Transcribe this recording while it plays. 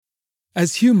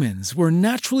As humans, we're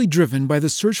naturally driven by the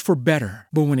search for better.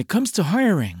 But when it comes to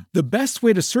hiring, the best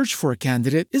way to search for a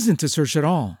candidate isn't to search at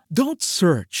all. Don't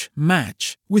search,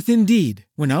 match with Indeed.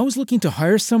 When I was looking to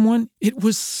hire someone, it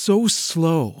was so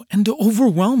slow and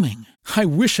overwhelming. I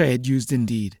wish I had used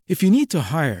Indeed. If you need to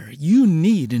hire, you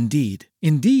need Indeed.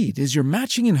 Indeed is your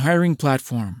matching and hiring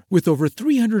platform with over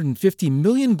 350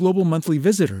 million global monthly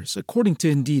visitors, according to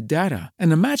Indeed data,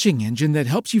 and a matching engine that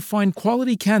helps you find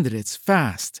quality candidates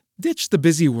fast. Ditch the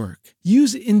busy work.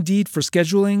 Use Indeed for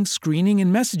scheduling, screening,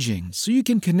 and messaging so you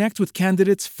can connect with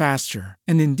candidates faster.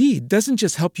 And Indeed doesn't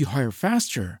just help you hire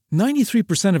faster.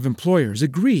 93% of employers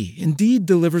agree Indeed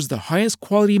delivers the highest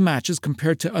quality matches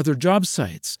compared to other job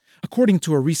sites, according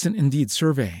to a recent Indeed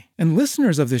survey. And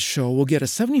listeners of this show will get a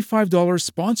 $75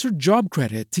 sponsored job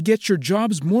credit to get your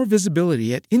jobs more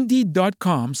visibility at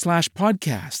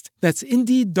Indeed.com/podcast. That's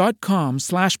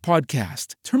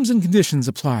Indeed.com/podcast. Terms and conditions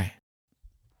apply.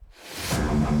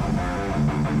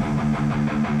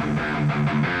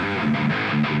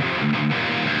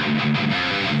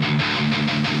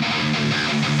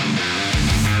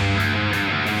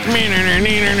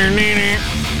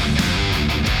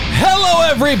 Hello,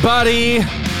 everybody.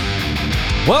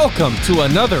 Welcome to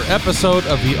another episode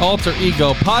of the Alter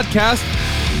Ego Podcast.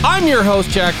 I'm your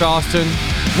host, Jack Austin.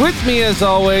 With me, as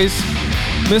always,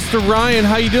 Mr. Ryan.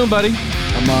 How you doing, buddy?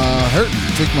 I'm hurting.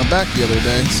 Took my back the other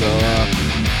day, so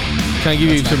can I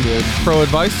give you some pro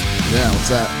advice? Yeah, what's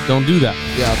that? Don't do that.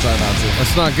 Yeah, I'll try not to.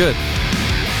 That's not good.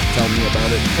 Tell me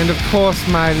about it. And of course,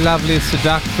 my lovely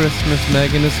seductress, Miss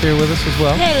Megan, is here with us as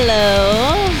well.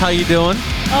 Hello. How you doing?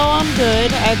 Oh, I'm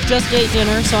good. I just ate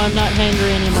dinner, so I'm not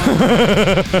hangry anymore.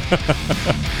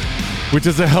 Which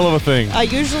is a hell of a thing. I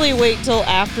usually wait till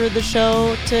after the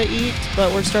show to eat,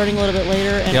 but we're starting a little bit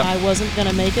later, and I wasn't going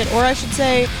to make it. Or I should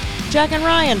say, Jack and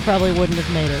Ryan probably wouldn't have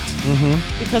made it.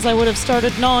 Mm-hmm. Because I would have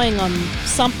started gnawing on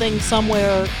something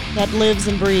somewhere that lives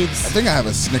and breathes. I think I have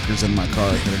a Snickers in my car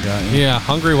I could have gotten. Yeah,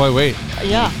 hungry, why wait?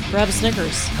 Yeah, grab a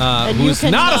Snickers. Who's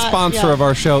not a sponsor of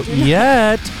our show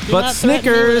yet, but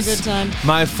Snickers. A good time.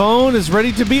 My phone is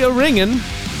ready to be a-ringing. And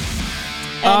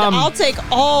I'll take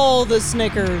all the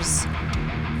Snickers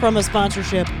from a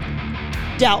sponsorship.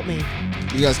 Doubt me.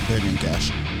 You guys can pay me in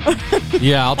cash.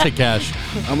 Yeah, I'll take cash.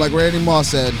 I'm like Randy Moss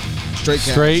said, straight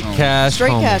cash.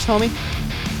 Straight cash, homie.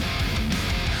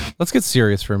 Let's get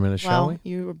serious for a minute, shall we?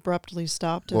 You abruptly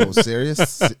stopped. Whoa,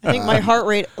 serious? I think my heart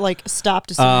rate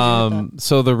stopped as soon as you did that.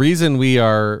 So the reason we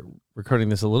are recording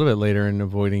this a little bit later and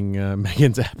avoiding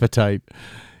Megan's appetite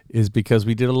is because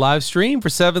we did a live stream for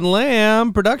Seven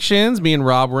Lamb Productions. Me and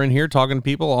Rob were in here talking to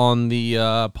people on the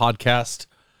podcast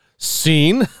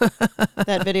scene.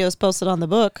 That video is posted on the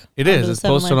book. It is. It's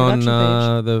posted on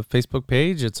the Facebook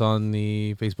page. It's on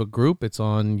the Facebook group. It's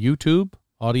on YouTube,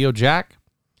 Audio Jack.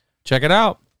 Check it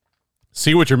out.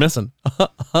 See what you're missing.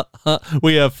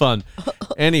 We have fun.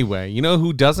 Anyway, you know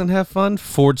who doesn't have fun?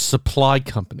 Ford Supply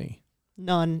Company.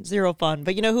 None. Zero fun.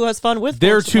 But you know who has fun with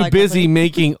They're Ford Supply too busy Company?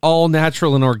 making all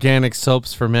natural and organic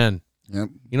soaps for men. Yep.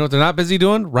 You know what they're not busy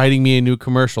doing? Writing me a new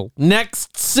commercial.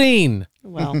 Next scene.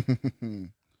 Well.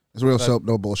 It's real soap,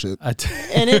 no bullshit.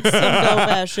 And it's some dope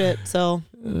ass shit, so.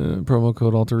 Promo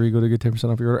code Alter Ego to get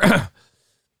 10% off your order.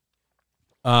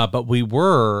 But we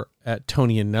were at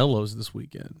Tony and Nello's this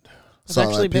weekend. I've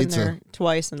actually been there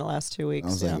twice in the last 2 weeks. I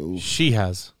was like, ooh. She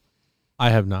has. I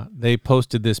have not. They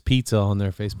posted this pizza on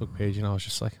their Facebook page, and I was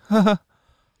just like,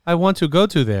 I want to go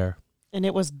to there. And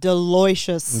it was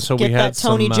delicious. And so Get we had that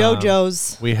Tony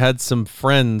JoJo's. We had some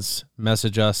friends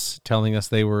message us telling us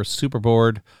they were super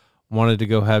bored, wanted to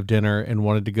go have dinner, and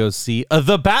wanted to go see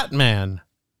The Batman.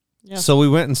 Yeah. So we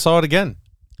went and saw it again.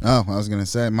 Oh, I was going to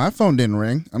say, my phone didn't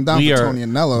ring. I'm down for Tony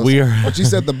and Nello's. But you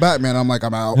said The Batman, I'm like,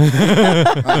 I'm out.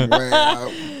 I'm way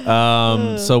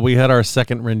out. So we had our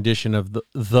second rendition of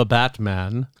the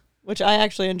Batman. Which I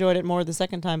actually enjoyed it more the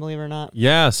second time, believe it or not.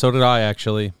 Yeah, so did I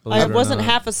actually. I wasn't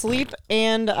half asleep,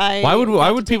 and I. Why would we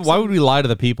lie to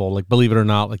the people? Like, believe it or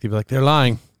not, like they'd be like, they're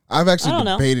lying. I've actually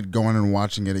debated going and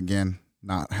watching it again.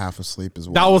 Not half asleep as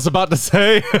well. I was about to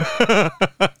say.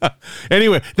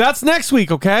 Anyway, that's next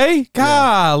week, okay?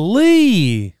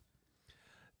 Golly.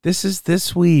 This is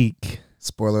this week.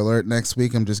 Spoiler alert, next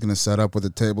week I'm just going to set up with a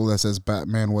table that says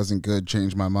Batman wasn't good,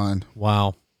 change my mind.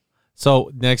 Wow. So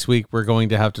next week we're going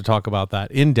to have to talk about that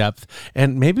in depth,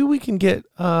 and maybe we can get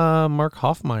Mark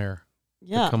Hoffmeyer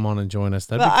to come on and join us.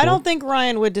 That'd be cool. I don't think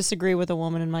Ryan would disagree with a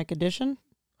woman in my condition.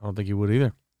 I don't think he would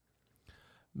either.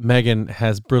 Megan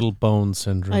has brittle bone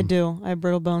syndrome. I do. I have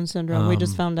brittle bone syndrome. We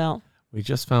just found out. We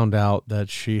just found out that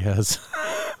she has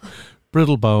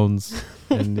brittle bones,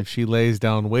 and if she lays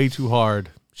down way too hard,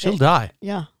 she'll die.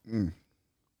 Yeah.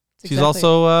 She's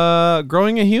also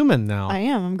growing a human now. I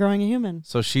am. I'm growing a human.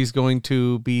 So she's going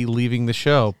to be leaving the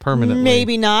show permanently.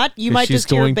 Maybe not. You might just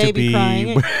hear a baby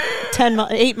crying.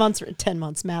 8 months. 10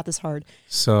 months. Math is hard.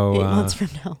 So 8 months from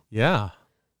now. Yeah.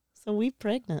 So we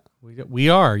pregnant. We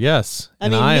are, yes. I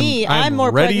mean, I'm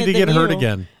more ready pregnant to get than hurt you.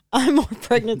 Again. I'm more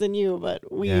pregnant than you,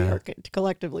 but we are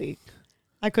collectively.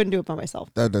 I couldn't do it by myself.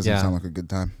 That doesn't sound like a good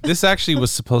time. This actually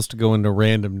was supposed to go into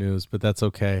random news, but that's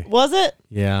okay. Was it?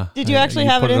 Yeah. Did you actually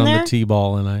have it in there? Put it on the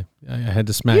T-ball, and I had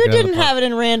to smack it. You didn't have it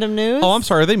in random news. Oh, I'm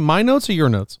sorry. Are they my notes or your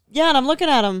notes? Yeah, and I'm looking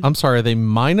at them. I'm sorry. Are they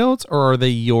my notes or are they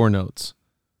your notes?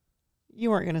 You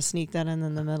weren't going to sneak that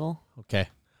in the middle. Okay.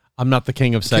 I'm not the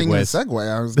king of segues. King of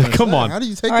segue. I was Come on. How do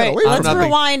you take All that right, away let's from me?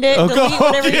 rewind it. Delete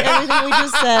everything we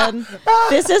just said.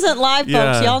 This isn't live,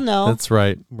 folks. Y'all know. That's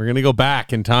right. We're going to go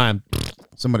back in time.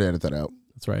 Somebody edit that out.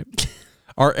 That's right.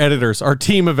 Our editors, our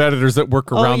team of editors that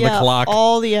work around the clock.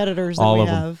 All the editors that we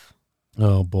have.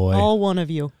 Oh, boy. All one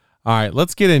of you. All right,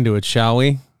 let's get into it, shall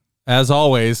we? As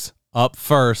always, up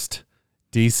first,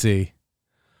 DC.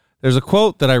 There's a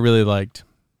quote that I really liked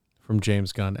from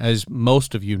James Gunn. As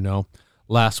most of you know,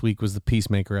 last week was the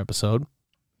Peacemaker episode.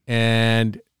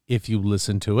 And if you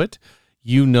listen to it,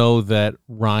 you know that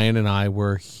Ryan and I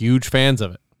were huge fans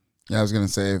of it. Yeah, I was going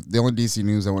to say, the only DC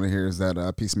news I want to hear is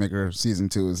that Peacemaker Season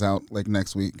 2 is out like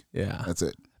next week. Yeah. That's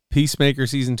it. Peacemaker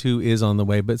Season 2 is on the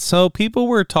way. But so people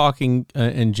were talking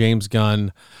to James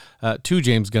Gunn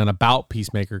about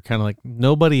Peacemaker, kind of like,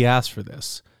 nobody asked for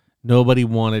this. Nobody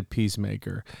wanted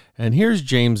Peacemaker. And here's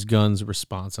James Gunn's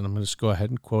response, and I'm going to just go ahead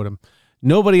and quote him.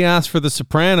 Nobody asked for The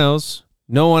Sopranos.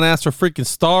 No one asked for freaking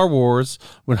Star Wars.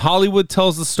 When Hollywood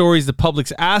tells the stories the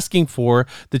public's asking for,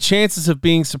 the chances of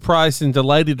being surprised and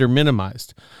delighted are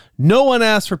minimized. No one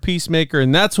asked for Peacemaker,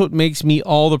 and that's what makes me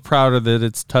all the prouder that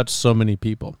it's touched so many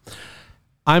people.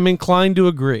 I'm inclined to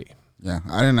agree. Yeah,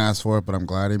 I didn't ask for it, but I'm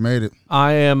glad he made it.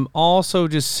 I am also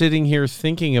just sitting here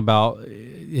thinking about,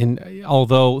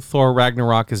 although Thor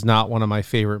Ragnarok is not one of my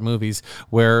favorite movies,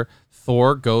 where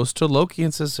Thor goes to Loki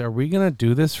and says, are we going to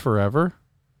do this forever?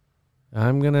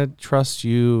 I'm going to trust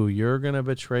you. You're going to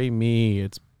betray me.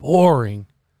 It's boring.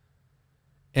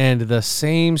 And the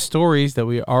same stories that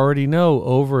we already know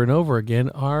over and over again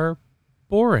are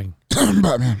boring.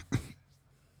 Batman.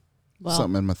 Well,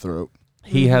 something in my throat.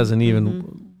 He hasn't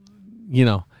even,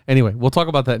 Anyway, we'll talk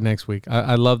about that next week.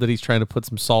 I love that he's trying to put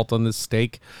some salt on this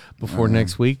steak before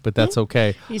next week, but that's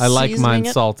okay. I like mine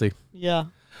salty. Yeah.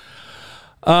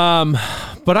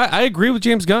 But I agree with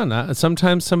James Gunn.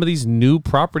 Sometimes some of these new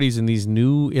properties and these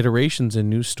new iterations and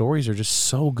new stories are just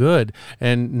so good.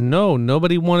 And no,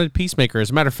 nobody wanted Peacemaker. As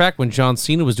a matter of fact, when John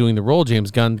Cena was doing the role,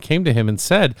 James Gunn came to him and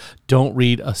said, don't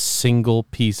read a single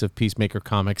piece of Peacemaker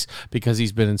comics because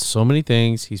he's been in so many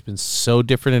things. He's been so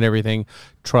different in everything.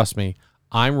 Trust me,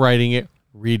 I'm writing it.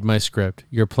 Read my script.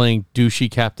 You're playing douchey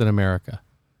Captain America.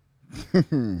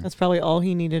 That's probably all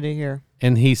he needed to hear.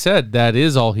 And he said that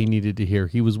is all he needed to hear.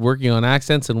 He was working on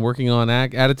accents and working on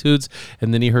attitudes,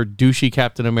 and then he heard douchey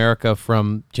Captain America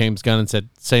from James Gunn and said,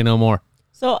 say no more.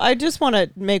 So I just want to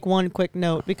make one quick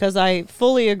note because I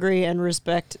fully agree and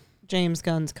respect James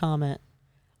Gunn's comment.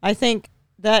 I think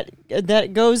that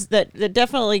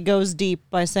definitely goes deep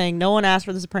by saying no one asked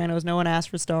for The Sopranos, no one asked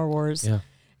for Star Wars. Yeah.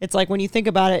 It's like when you think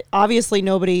about it, obviously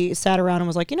nobody sat around and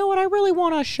was like, you know what, I really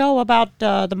want a show about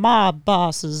the mob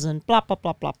bosses and blah, blah,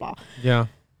 blah, blah, blah. Yeah.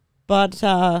 But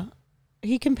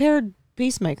he compared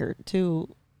Peacemaker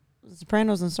to The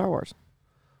Sopranos and Star Wars,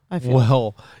 I feel.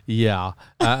 Well, yeah.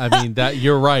 I mean, that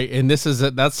you're right. And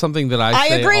that's something that I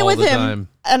say agree all with the him. time.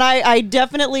 And I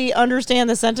definitely understand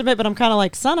the sentiment, but I'm kind of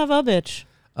like, son of a bitch.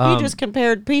 He just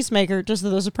compared Peacemaker just to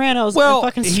The Sopranos and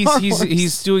fucking Star Wars.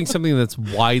 He's doing something that's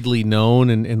widely known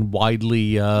and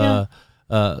widely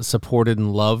supported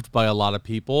and loved by a lot of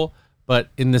people. But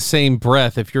in the same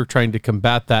breath, if you're trying to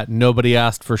combat that, nobody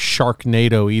asked for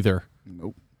Sharknado either.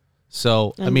 Nope.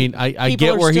 So, I mean, I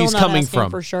get where he's coming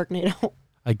from. For Sharknado.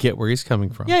 I get where he's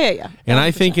coming from. Yeah. And I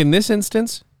think in this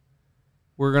instance,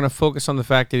 we're going to focus on the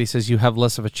fact that he says you have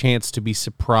less of a chance to be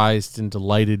surprised and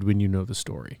delighted when you know the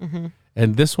story. Mm-hmm.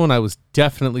 And this one, I was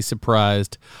definitely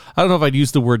surprised. I don't know if I'd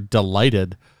use the word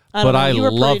delighted, but I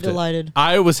loved it. Delighted.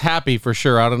 I was happy for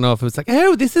sure. I don't know if it was like,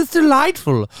 oh, this is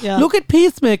delightful. Yeah. Look at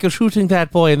Peacemaker shooting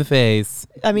that boy in the face.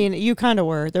 I mean, you kind of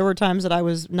were. There were times that I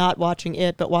was not watching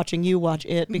it, but watching you watch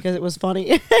it because it was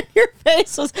funny. Your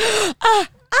face was,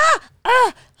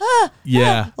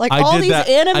 Yeah. like I all did these that.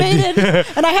 animated,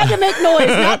 and I had to make noise.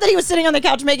 Not that he was sitting on the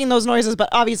couch making those noises, but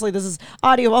obviously this is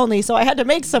audio only, so I had to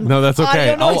make some. No, that's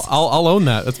okay. audio noises. I'll own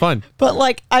that. That's fine. But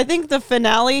like, I think the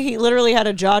finale, he literally had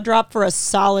a jaw drop for a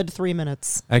solid 3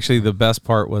 minutes. Actually, the best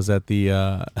part was at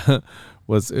the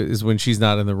is when she's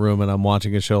not in the room and I'm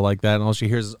watching a show like that, and all she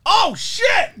hears is, "Oh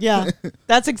shit!" Yeah,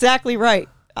 that's exactly right.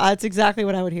 That's exactly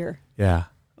what I would hear. Yeah,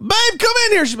 babe, come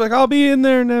in here. She's like, "I'll be in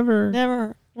there,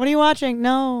 never." What are you watching?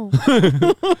 No.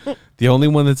 The only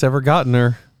one that's ever gotten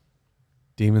her,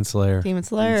 Demon Slayer. Demon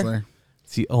Slayer.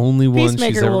 It's the only one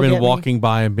Peacemaker she's ever will been get walking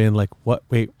by and been like, "What?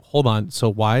 Wait, hold on. So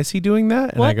why is he doing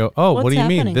that?" And I go, "Oh, what do you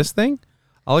mean? This thing?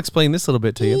 I'll explain this little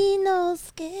bit to you."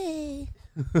 Inosuke.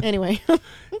 Anyway.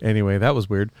 Anyway, that was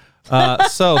weird.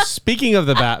 So speaking of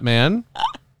the Batman,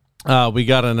 we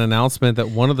got an announcement that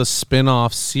one of the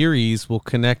spin-off series will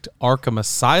connect Arkham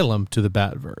Asylum to the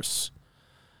Batverse.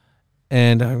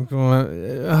 And I'm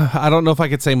going, I don't know if I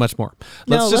could say much more.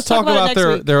 Let's just talk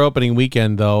about their opening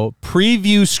weekend, though.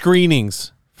 Preview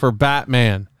screenings for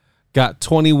Batman got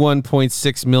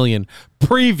 21.6 million.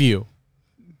 Preview.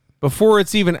 Before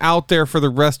it's even out there for the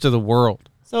rest of the world.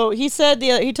 So he said,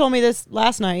 he told me this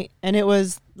last night, and it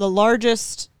was the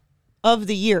largest of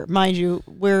the year. Mind you,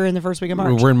 we're in the first week of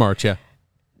March. We're in March, yeah.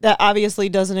 That obviously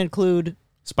doesn't include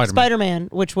Spider-Man,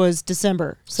 which was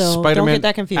December. So Spider-Man don't get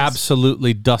that confused.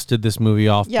 Absolutely dusted this movie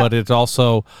off, but it's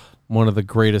also one of the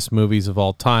greatest movies of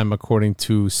all time, according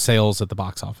to sales at the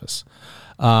box office.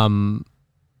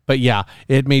 But yeah,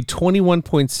 it made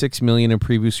 21.6 million in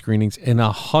preview screenings and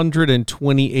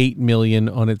 128 million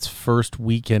on its first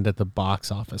weekend at the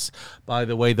box office. By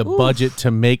the way, the budget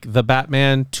to make the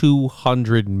Batman,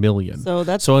 200 million.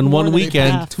 So in one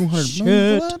weekend, 200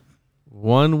 million.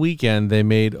 One weekend they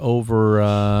made over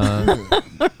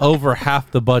over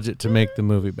half the budget to make the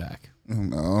movie back.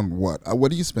 On what?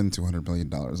 What do you spend $200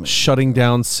 million on? Shutting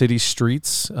down city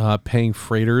streets, paying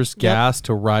freighters gas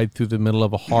to ride through the middle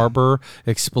of a harbor,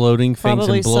 exploding things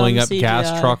and blowing up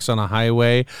gas trucks on a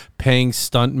highway, paying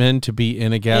stuntmen to be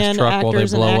in a gas truck while they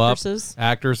blow up.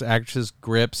 Actors, actresses,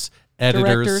 grips, editors,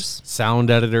 directors, sound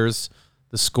editors,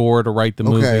 the score to write the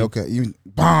movie. Okay. You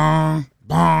bong.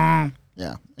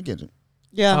 Yeah, I get it.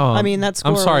 Yeah, I mean, that's.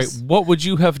 I'm sorry. What would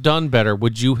you have done better?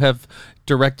 Would you have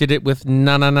directed it with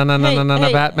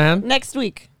Batman? Next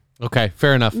week. Okay,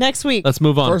 fair enough. Next week. Let's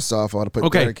move on. First off, I ought to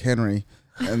put Derrick Henry.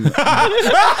 And we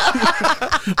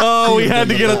had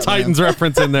to get a Titans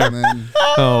reference in there.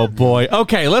 Oh, boy.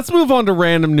 Okay, let's move on to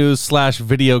random news /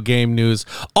 video game news.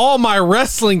 All my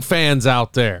wrestling fans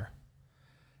out there.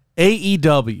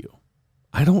 AEW.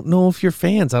 I don't know if you're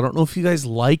fans. I don't know if you guys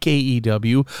like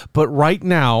AEW, but right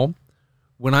now,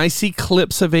 when I see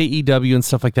clips of AEW and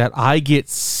stuff like that, I get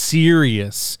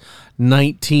serious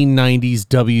 1990s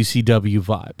WCW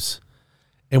vibes.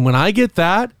 And when I get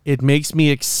that, it makes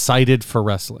me excited for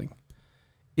wrestling.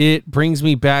 It brings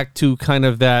me back to kind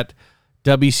of that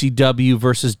WCW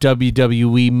versus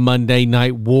WWE Monday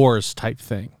Night Wars type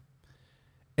thing.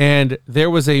 And there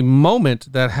was a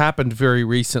moment that happened very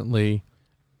recently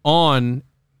on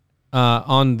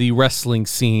the wrestling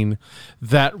scene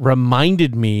that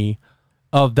reminded me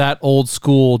of that old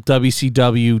school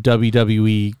WCW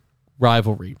WWE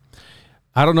rivalry.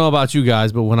 I don't know about you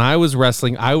guys, but when I was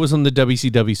wrestling, I was on the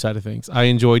WCW side of things. I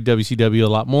enjoyed WCW a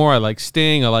lot more. I liked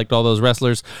Sting. I liked all those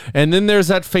wrestlers. And then there's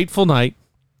that fateful night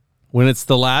when it's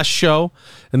the last show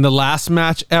and the last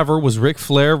match ever was Ric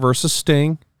Flair versus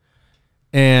Sting.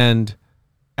 And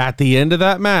at the end of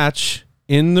that match,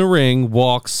 in the ring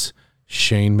walks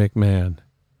Shane McMahon.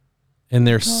 And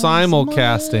they're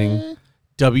simulcasting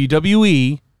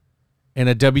WWE and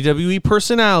a WWE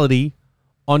personality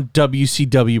on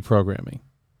WCW programming.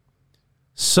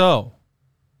 So,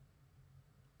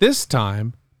 this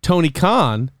time, Tony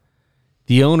Khan,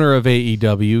 the owner of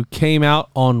AEW, came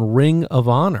out on Ring of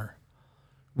Honor,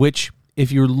 which,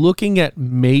 if you're looking at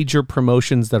major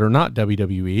promotions that are not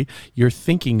WWE, you're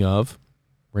thinking of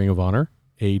Ring of Honor,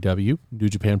 AEW, New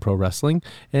Japan Pro Wrestling,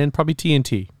 and probably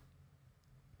TNT.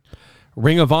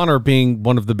 Ring of Honor being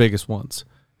one of the biggest ones.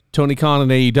 Tony Khan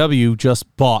and AEW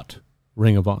just bought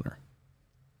Ring of Honor.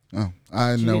 Oh,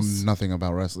 I know nothing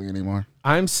about wrestling anymore.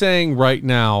 I'm saying right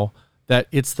now that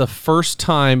it's the first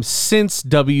time since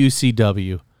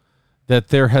WCW that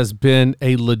there has been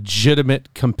a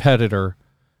legitimate competitor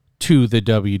to the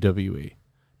WWE.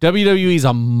 WWE is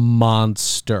a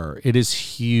monster. It is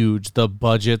huge. The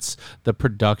budgets, the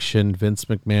production, Vince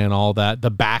McMahon, all that,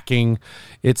 the backing.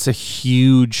 It's a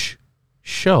huge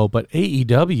show. But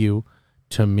AEW,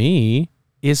 to me,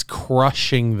 is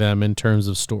crushing them in terms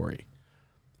of story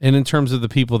and in terms of the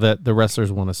people that the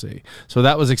wrestlers want to see. So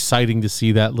that was exciting to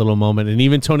see that little moment. And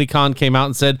even Tony Khan came out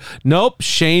and said, nope,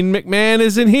 Shane McMahon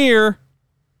isn't here.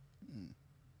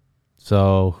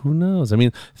 So who knows? I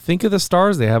mean, think of the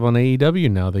stars they have on AEW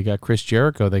now. They got Chris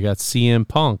Jericho. They got CM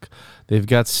Punk. They've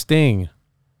got Sting.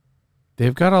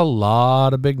 They've got a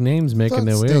lot of big names making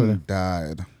their way over there. Sting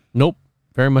died. Nope.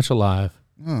 very much alive.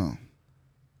 Oh.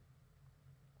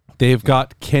 They've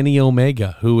got Kenny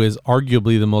Omega, who is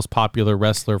arguably the most popular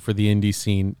wrestler for the indie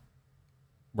scene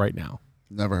right now.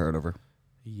 Never heard of her.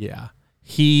 Yeah.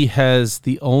 He has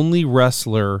the only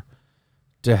wrestler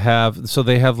to have, so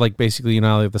they have like basically,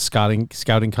 like the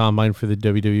scouting combine for the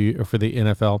WWE or for the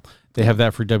NFL. They have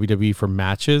that for WWE for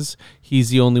matches.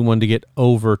 He's the only one to get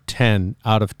over 10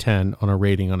 out of 10 on a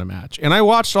rating on a match. And I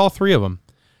watched all 3 of them.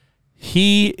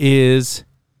 He is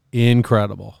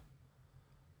incredible.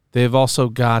 They've also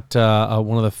got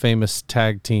one of the famous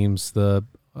tag teams.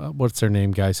 What's their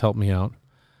name, guys? Help me out.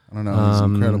 I don't know. He's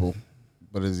incredible.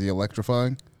 But is he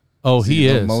electrifying? Oh, he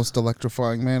is the most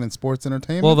electrifying man in sports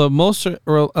entertainment. Well, the most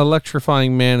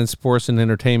electrifying man in sports and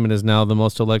entertainment is now the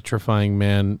most electrifying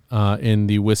man in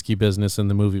the whiskey business and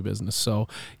the movie business. So,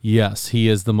 yes, he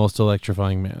is the most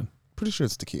electrifying man. Pretty sure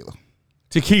it's tequila.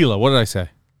 Tequila. What did I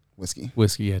say?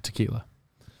 Whiskey. Yeah, tequila.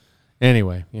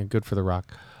 Anyway, yeah, good for The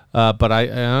Rock. But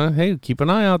hey, keep an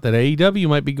eye out that AEW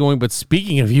might be going. But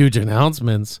speaking of huge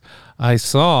announcements, I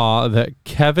saw that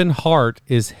Kevin Hart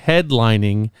is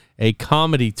headlining a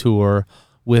comedy tour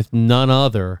with none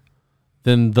other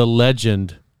than the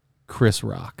legend Chris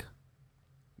Rock.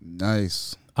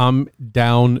 Nice. I'm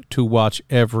down to watch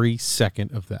every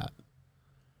second of that.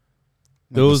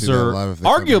 Those are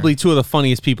arguably 2 of the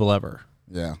funniest people ever.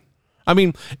 Yeah. I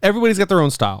mean, everybody's got their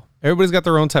own style. Everybody's got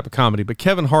their own type of comedy. But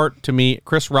Kevin Hart, to me,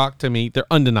 Chris Rock, to me, they're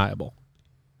undeniable.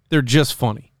 They're just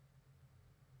funny.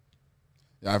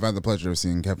 Yeah, I've had the pleasure of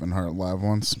seeing Kevin Hart live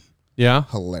once. Yeah?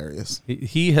 Hilarious.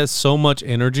 He has so much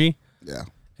energy. Yeah.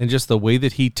 And just the way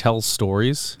that he tells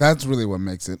stories. That's really what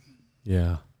makes it.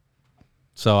 Yeah.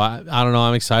 So, I don't know.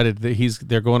 I'm excited that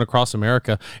they're going across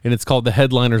America. And it's called the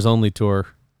Headliners Only Tour.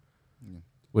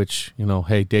 Which,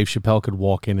 hey, Dave Chappelle could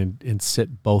walk in and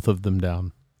sit both of them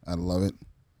down. I love it.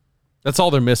 That's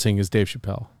all they're missing is Dave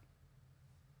Chappelle.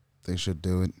 They should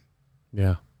do it.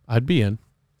 Yeah, I'd be in.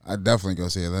 I'd definitely go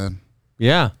see it then.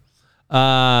 Yeah.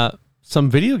 Some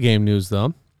video game news,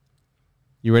 though.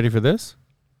 You ready for this?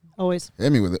 Always.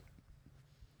 Hit me with it.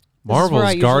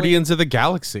 Marvel's Guardians of the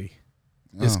Galaxy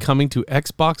is coming to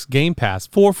Xbox Game Pass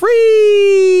for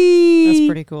free. That's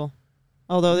pretty cool.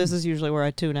 Although this is usually where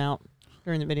I tune out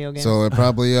during the video game. So it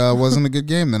probably wasn't a good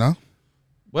game then, huh?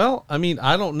 Well, I mean,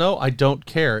 I don't know. I don't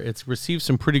care. It's received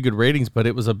some pretty good ratings, but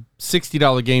it was a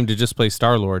 $60 game to just play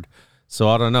Star-Lord. So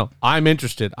I don't know. I'm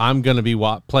interested. I'm going to be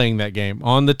playing that game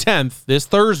on the 10th, this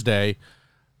Thursday,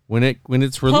 when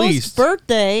it's released.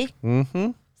 Post-birthday.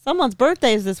 Mm-hmm. Someone's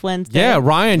birthday is this Wednesday. Yeah,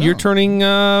 Ryan, you're turning,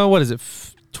 what is it,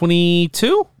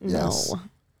 22? Yes. No,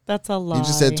 that's a lie. You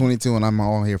just said 22, and I'm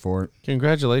all here for it.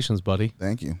 Congratulations, buddy.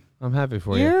 Thank you. I'm happy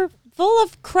for you. You're full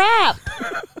of crap.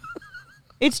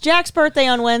 It's Jack's birthday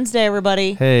on Wednesday,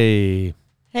 everybody. Hey.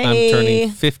 I'm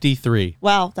turning 53.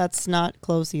 Wow, that's not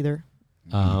close either.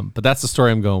 But that's the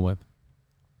story I'm going with.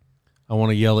 I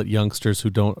want to yell at youngsters who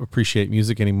don't appreciate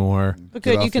music anymore. But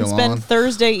good, you can spend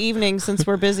Thursday evening, since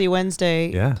we're busy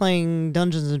Wednesday, playing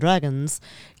Dungeons & Dragons.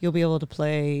 You'll be able to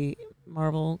play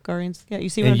Marvel Guardians. Yeah, you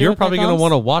see what I'm doing? And you're probably going to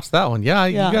want to watch that one. Yeah.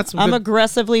 You got some I'm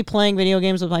aggressively playing video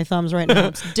games with my thumbs right now.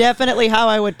 It's definitely how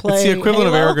I would play. It's the equivalent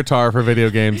Halo. of air guitar for video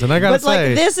games. And I got to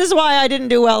say, this is why I didn't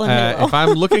do well in Halo. If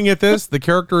I'm looking at this, the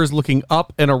character is looking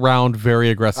up and around very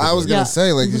aggressively. I was going to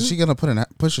say, is she going to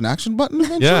push an action button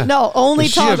eventually? Yeah. No, only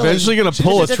toggling. Is she eventually going to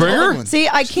pull a trigger? See,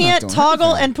 I can't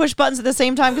toggle and push buttons at the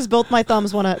same time because both my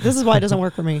thumbs want to. This is why it doesn't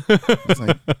work for me.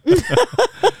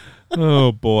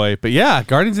 Oh, boy. But yeah,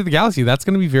 Guardians of the Galaxy, that's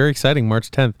going to be very exciting, March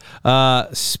 10th.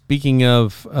 Speaking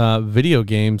of video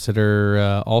games that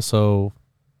are also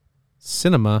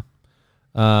cinema,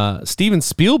 Steven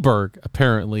Spielberg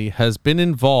apparently has been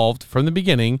involved from the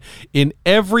beginning in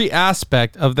every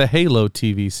aspect of the Halo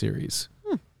TV series.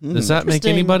 Does that make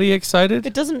anybody excited?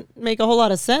 It doesn't make a whole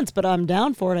lot of sense, but I'm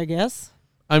down for it, I guess.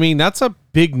 I mean, that's a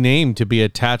big name to be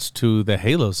attached to the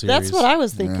Halo series. That's what I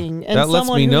was thinking. Yeah. And that lets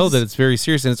me know that it's very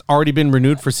serious, and it's already been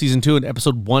renewed for season 2, and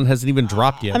episode 1 hasn't even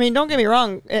dropped yet. I mean, don't get me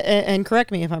wrong, and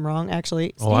correct me if I'm wrong,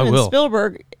 actually. I will.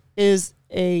 Spielberg is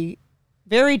a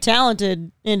very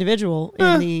talented individual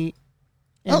in the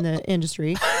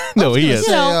industry. No, he is.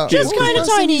 Just kind of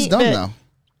tiny he's done bit. Now.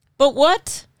 But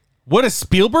what? What has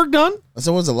Spielberg done?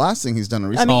 So what's the last thing he's done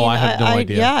recently? I mean, I have no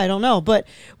idea. Yeah, I don't know. But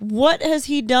what has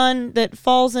he done that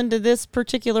falls into this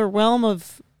particular realm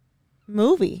of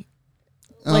movie?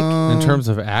 Like in terms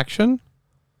of action?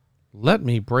 Let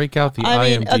me break out the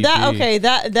IMDb.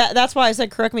 That's why I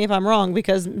said correct me if I'm wrong,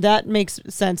 because that makes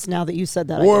sense now that you said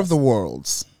that. War of the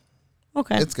Worlds.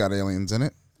 Okay. It's got aliens in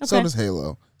it. Okay. So does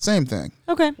Halo. Same thing.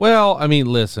 Okay. Well, I mean,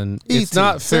 listen, it's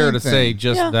not fair to say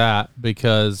just that,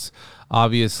 because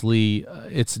obviously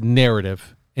it's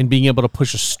narrative and being able to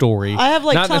push a story. I have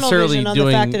like tunnel vision on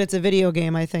the fact that it's a video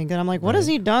game, I think. And I'm like, what has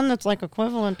he done that's like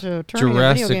equivalent to turning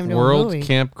a video game to a movie? Jurassic World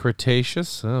Camp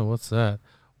Cretaceous? Oh, what's that?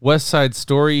 West Side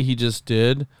Story he just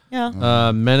did.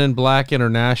 Yeah. Men in Black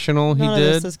International he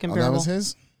did. That was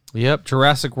his? Yep.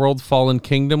 Jurassic World Fallen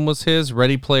Kingdom was his.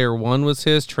 Ready Player One was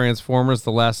his. Transformers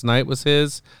The Last Night was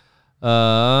his.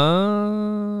 Public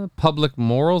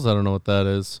Morals, I don't know what that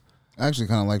is. I actually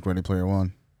kind of like Ready Player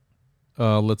One.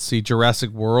 Let's see. Jurassic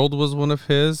World was one of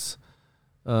his.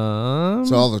 So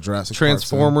all the Jurassic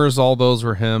Transformers, all those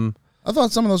were him. I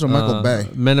thought some of those were Michael Bay.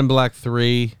 Men in Black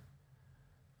 3.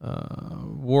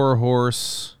 War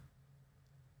Horse.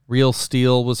 Real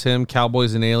Steel was him.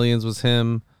 Cowboys and Aliens was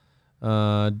him.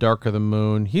 Dark of the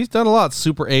Moon. He's done a lot.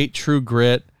 Super 8, True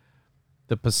Grit,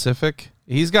 The Pacific.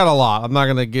 He's got a lot. I'm not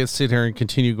going to sit here and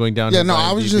continue going down his IMDb,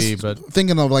 I was just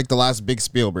thinking of like the last big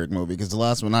Spielberg movie, because the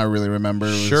last one I really remember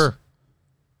was...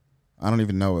 I don't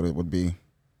even know what it would be.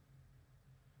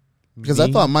 Because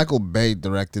I thought Michael Bay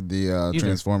directed the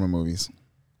Transformer movies.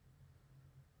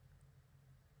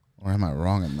 Or am I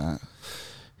wrong in that?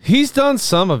 He's done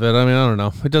some of it. I mean, I don't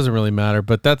know. It doesn't really matter,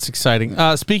 but that's exciting.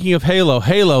 Speaking of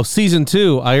Halo Season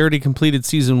 2. I already completed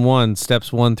Season 1,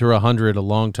 Steps 1 through 100 a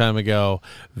long time ago.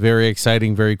 Very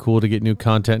exciting, very cool to get new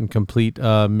content and complete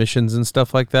missions and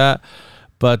stuff like that.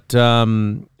 But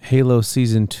Halo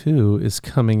Season 2 is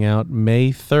coming out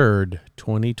May 3rd,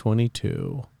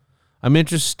 2022. I'm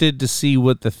interested to see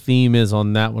what the theme is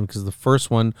on that one, because the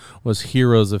first one was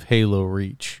Heroes of Halo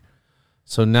Reach.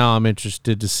 So now I'm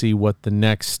interested to see what the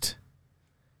next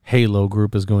Halo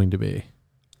group is going to be.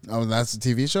 Oh, that's the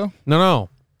TV show? No.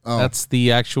 Oh. That's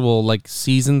the actual like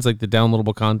seasons, like the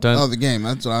downloadable content. Oh, the game.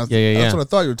 That's what that's what I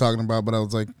thought you were talking about, but I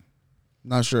was like,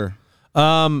 not sure.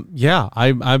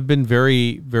 I've been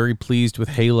very, very pleased with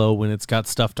Halo when it's got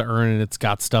stuff to earn and it's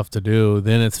got stuff to do.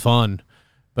 Then it's fun.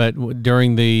 But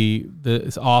during the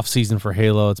off season for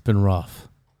Halo, it's been rough.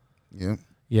 Yeah.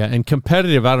 Yeah, and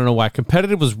competitive, I don't know why.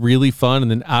 Competitive was really fun,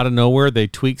 and then out of nowhere, they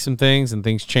tweaked some things, and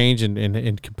things changed,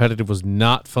 and competitive was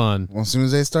not fun. Well, as soon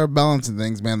as they start balancing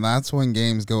things, man, that's when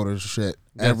games go to shit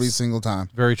every single time.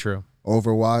 Very true.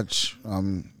 Overwatch,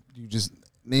 you just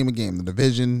name a game. The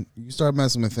Division, you start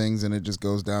messing with things, and it just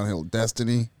goes downhill.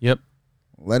 Destiny. Yep.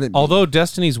 Let it be. Although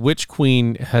Destiny's Witch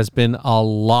Queen has been a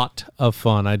lot of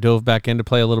fun. I dove back in to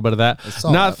play a little bit of that.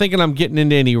 Not thinking I'm getting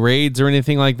into any raids or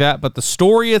anything like that, but the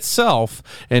story itself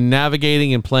and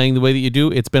navigating and playing the way that you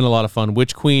do, it's been a lot of fun.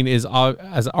 Witch Queen is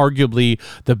as arguably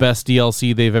the best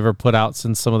DLC they've ever put out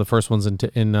since some of the first ones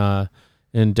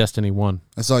in Destiny 1.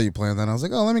 I saw you playing that. I was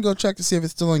like, oh, let me go check to see if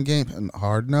it's still in game. And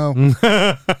hard no.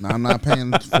 No, I'm not paying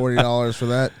 $40 for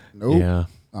that. Nope. Yeah.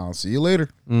 I'll see you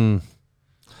later.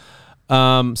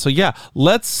 So yeah,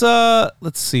 let's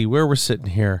see where we're sitting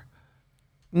here.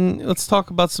 Let's talk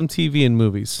about some TV and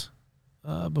movies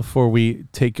before we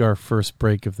take our first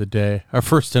break of the day, our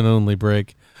first and only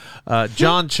break.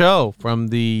 John Cho from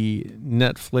the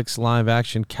Netflix live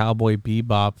action Cowboy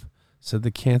Bebop said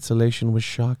the cancellation was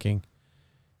shocking.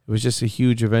 It was just a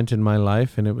huge event in my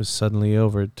life, and it was suddenly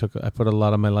over. I put a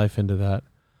lot of my life into that.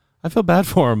 I feel bad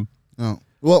for him. Oh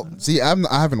well, see, I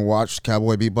haven't watched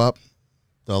Cowboy Bebop,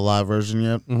 the live version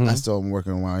yet. Mm-hmm. I still am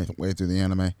working my way through the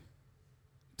anime.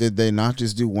 Did they not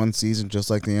just do one season just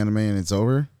like the anime and it's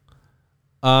over?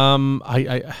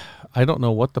 I don't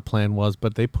know what the plan was,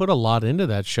 but they put a lot into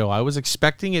that show. I was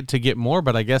expecting it to get more,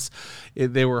 but I guess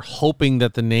they were hoping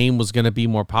that the name was going to be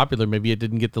more popular. Maybe it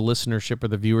didn't get the listenership or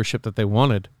the viewership that they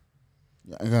wanted.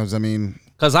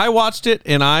 Because I watched it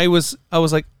and I was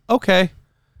like, okay,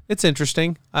 it's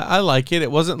interesting. I like it.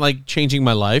 It wasn't like changing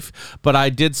my life, but I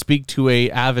did speak to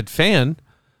a avid fan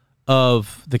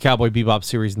of the Cowboy Bebop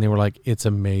series, and they were like, it's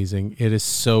amazing. It is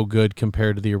so good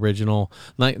compared to the original.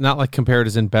 Not like compared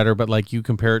as in better, but like you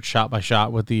compare it shot by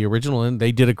shot with the original, and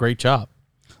they did a great job.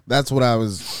 That's what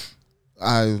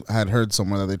I had heard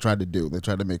somewhere that they tried to do. They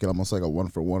tried to make it almost like a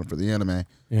 1-for-1 for the anime.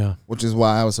 Yeah. Which is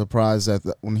why I was surprised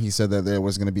that when he said that there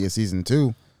was going to be a season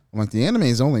 2. I'm like, the anime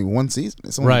is only one season.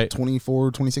 It's only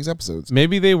 24, 26 episodes.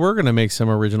 Maybe they were going to make some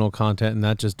original content, and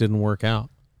that just didn't work out.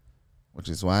 Which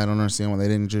is why I don't understand why they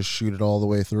didn't just shoot it all the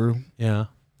way through. Yeah.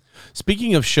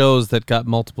 Speaking of shows that got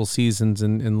multiple seasons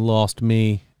and lost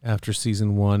me after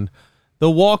season 1,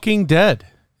 The Walking Dead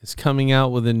is coming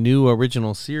out with a new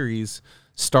original series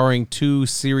starring 2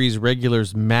 series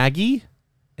regulars, Maggie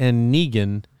and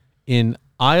Negan, in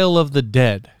Isle of the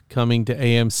Dead, coming to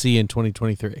AMC in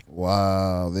 2023.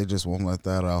 Wow, they just won't let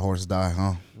that horse die,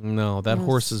 huh? No, that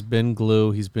horse has been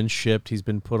glue. He's been shipped. He's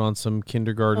been put on some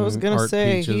kindergarten art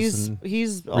beaches.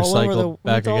 He's all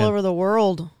over the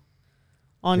world.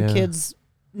 on kids'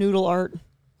 noodle art.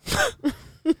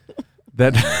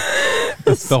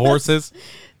 That's the horses.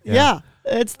 Yeah,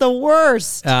 it's the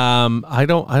worst. I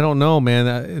don't know, man.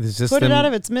 Is this Put it out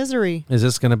of its misery. Is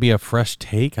this going to be a fresh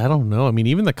take? I don't know. I mean,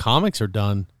 even the comics are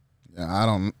done.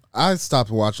 Yeah, I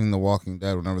stopped watching The Walking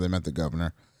Dead whenever they met the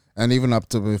governor, and even up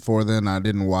to before then, I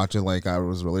didn't watch it like I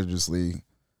was religiously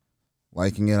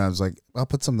liking it. I was like, I'll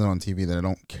put something on TV that I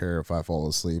don't care if I fall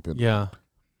asleep. And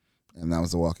that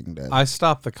was The Walking Dead. I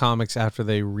stopped the comics after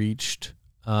they reached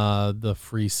the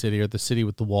free city, or the city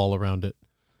with the wall around it.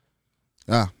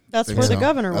 That's where the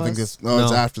governor was. I think it's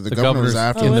after the governor was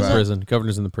after in the prison.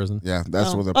 Governor's in the prison. Yeah,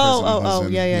 that's where the prison was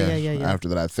in. Yeah. After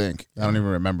that, I think. I don't even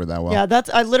remember that well. Yeah,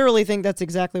 I literally think that's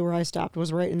exactly where I stopped,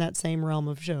 was right in that same realm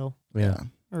of show. Yeah.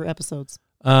 Or episodes.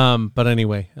 But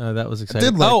anyway, that was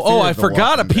exciting. I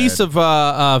forgot a piece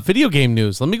of video game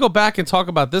news. Let me go back and talk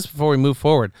about this before we move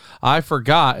forward. I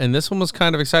forgot, and this one was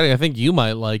kind of exciting. I think you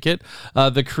might like it.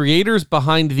 The creators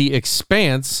behind The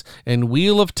Expanse and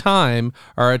Wheel of Time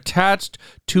are attached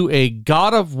to a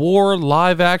God of War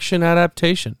live-action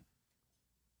adaptation.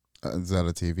 Is that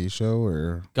a TV show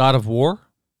or God of War?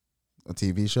 A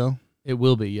TV show? It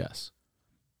will be, yes.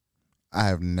 I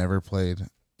have never played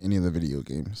any of the video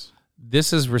games.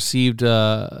 This has received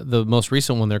the most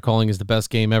recent one they're calling is the best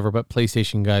game ever, but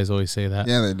PlayStation guys always say that.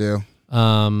 Yeah, they do.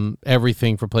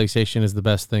 Everything for PlayStation is the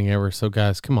best thing ever. So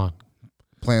guys, come on.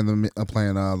 Playing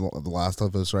The Last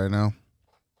of Us right now.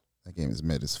 That game is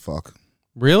mid as fuck.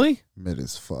 Really? Mid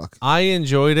as fuck. I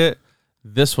enjoyed it.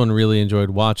 This one really enjoyed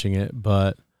watching it,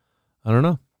 but I don't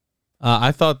know.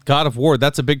 I thought God of War,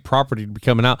 that's a big property to be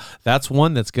coming out. That's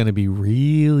one that's going to be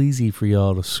real easy for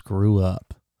y'all to screw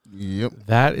up. Yep.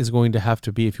 That is going to have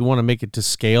to be, if you want to make it to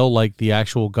scale like the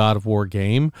actual God of War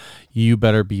game, you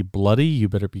better be bloody, you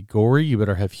better be gory, you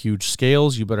better have huge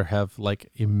scales, you better have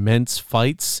like immense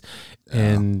fights,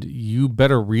 and you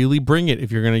better really bring it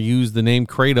if you're going to use the name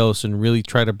Kratos and really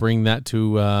try to bring that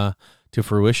to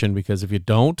fruition, because if you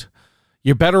don't,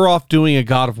 you're better off doing a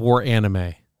God of War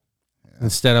anime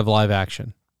instead of live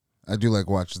action. I do like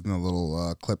watching the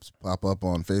little clips pop up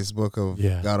on Facebook of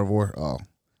God of War. Oh,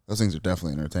 those things are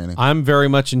definitely entertaining. I'm very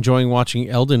much enjoying watching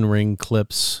Elden Ring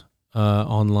clips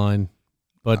online,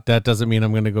 but that doesn't mean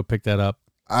I'm going to go pick that up.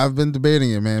 I've been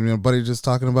debating it, man. Buddy just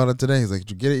talking about it today. He's like,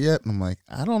 "Did you get it yet?" And I'm like,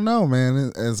 "I don't know,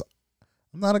 man.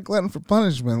 I'm not a glutton for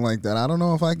punishment like that. I don't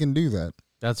know if I can do that."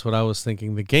 That's what I was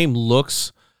thinking. The game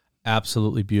looks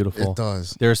absolutely beautiful. It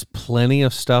does. There's plenty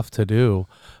of stuff to do,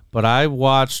 but I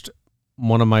watched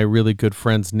one of my really good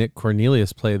friends, Nick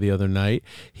Cornelius, play the other night.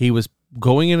 He was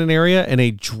going in an area and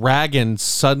a dragon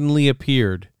suddenly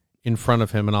appeared in front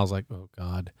of him, and I was like, oh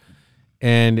God.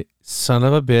 And son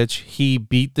of a bitch, he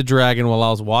beat the dragon while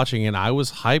I was watching, and I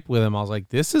was hyped with him. I was like,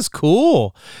 this is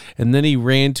cool. And then he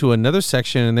ran to another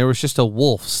section, and there was just a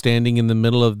wolf standing in the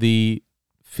middle of the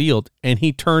field, and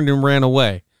he turned and ran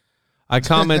away. I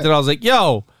commented, I was like,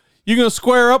 yo, you're going to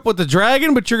square up with the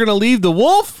dragon, but you're going to leave the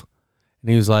wolf?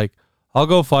 And he was like, I'll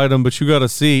go fight him, but you got to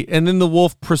see. And then the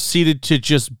wolf proceeded to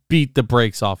just beat the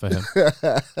brakes off of him.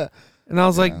 And I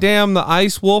was like, damn, the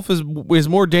ice wolf is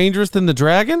more dangerous than the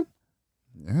dragon?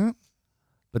 Yeah.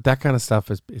 But that kind of stuff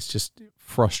is just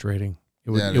frustrating.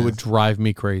 It would drive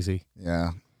me crazy.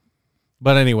 Yeah.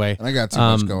 But anyway. And I got too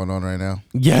much going on right now.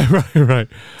 Yeah, right.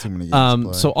 Too many games to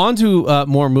play. So on to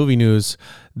more movie news.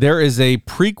 There is a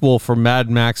prequel for Mad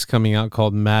Max coming out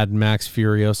called Mad Max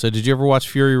Furiosa. Did you ever watch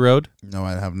Fury Road? No,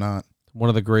 I have not. One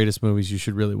of the greatest movies. You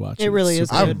should really watch it. It really is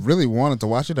I good. really wanted to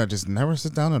watch it. I just never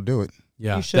sit down and do it.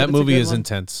 Yeah, You should. that It's a movie good is one.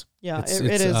 intense. Yeah, it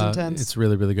is intense. It's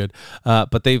really, really good.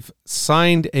 But they've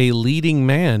signed a leading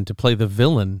man to play the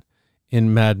villain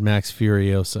in Mad Max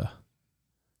Furiosa.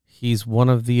 He's one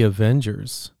of the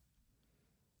Avengers.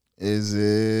 Is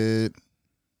it...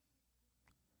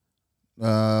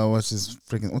 what's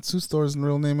whose Thor's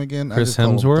real name again? Chris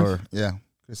Hemsworth? Yeah,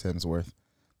 Chris Hemsworth.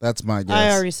 That's my guess.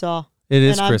 I already saw. It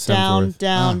is and Chris I'm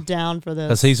Hemsworth. down for this.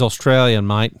 Because he's Australian,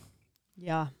 mate.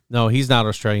 Yeah. No, he's not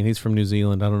Australian. He's from New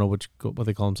Zealand. I don't know what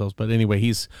they call themselves, but anyway,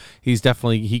 he's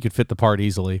definitely, he could fit the part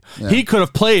easily. Yeah. He could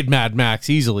have played Mad Max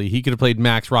easily. He could have played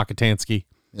Max Rockatansky.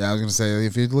 Yeah, I was gonna say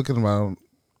if you're looking about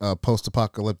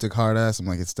post-apocalyptic hard ass, I'm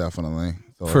like, it's definitely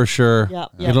Thor. For sure.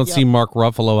 Yep, You don't see Mark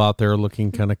Ruffalo out there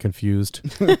looking kind of confused.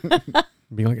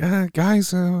 being like,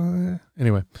 guys.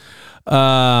 Anyway,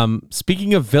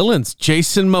 speaking of villains,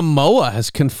 Jason Momoa has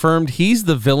confirmed he's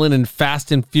the villain in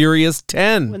Fast and Furious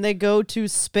 10. When they go to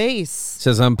space.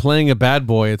 Says, I'm playing a bad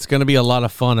boy. It's going to be a lot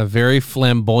of fun. A very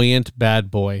flamboyant bad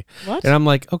boy. What? And I'm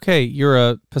like, okay, you're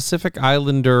a Pacific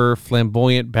Islander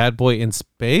flamboyant bad boy in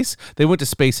space? They went to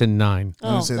space in 9.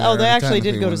 Oh, they actually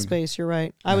did go to space. You're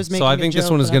right. I was making So I think this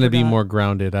one is going to be more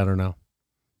grounded. I don't know.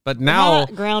 But now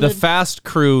the Fast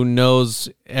crew knows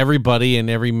everybody and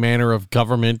every manner of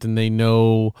government, and they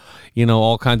know,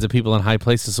 all kinds of people in high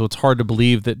places. So it's hard to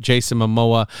believe that Jason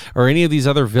Momoa or any of these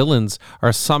other villains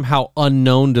are somehow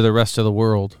unknown to the rest of the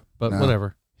world. But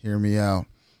whatever. Hear me out.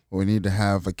 We need to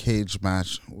have a cage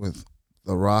match with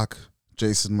The Rock,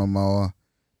 Jason Momoa,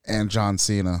 and John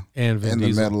Cena. And Vin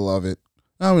Diesel. The middle of it.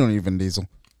 No, we don't need Vin Diesel.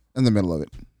 In the middle of it.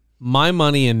 My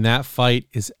money in that fight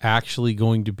is actually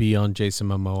going to be on Jason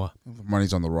Momoa.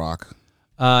 Money's on The Rock.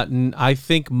 I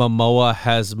think Momoa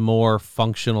has more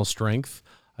functional strength.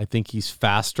 I think he's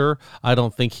faster. I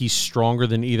don't think he's stronger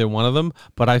than either one of them,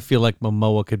 but I feel like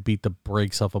Momoa could beat the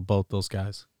brakes off of both those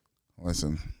guys.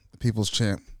 Listen, the people's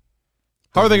champ.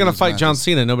 How are they going to fight John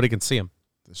Cena? Nobody can see him.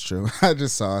 That's true. I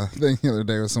just saw a thing the other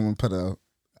day where someone put a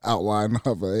outline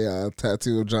of a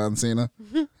tattoo of John Cena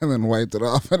and then wiped it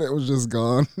off and it was just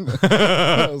gone.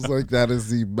 I was like, that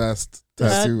is the best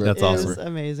tattoo. That's awesome.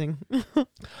 Amazing.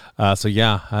 I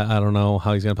don't know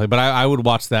how he's going to play, but I would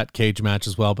watch that cage match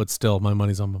as well, but still my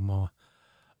money's on Momoa.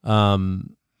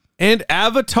 And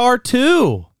Avatar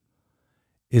 2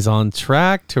 is on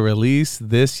track to release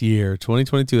this year,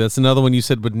 2022. That's another one you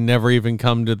said would never even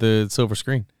come to the silver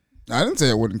screen. I didn't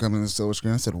say it wouldn't come to the silver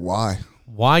screen. I said, why?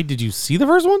 Why? Did you see the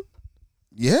first one?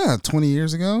 Yeah, 20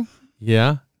 years ago.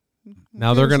 Yeah.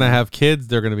 Now they're going to have kids.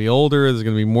 They're going to be older. There's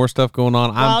going to be more stuff going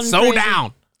on. I'm so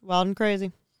down. Wild and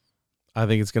crazy. I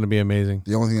think it's going to be amazing.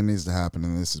 The only thing that needs to happen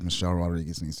in this is Michelle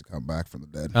Rodriguez needs to come back from the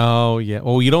dead. Oh, yeah.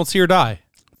 Well, you don't see her die.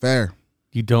 Fair.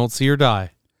 You don't see her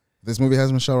die. This movie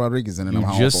has Michelle Rodriguez in it. You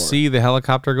just see the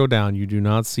helicopter go down. You do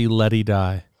not see Letty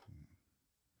die.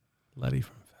 Letty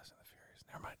from Fast and the Furious.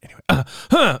 Never mind. Anyway.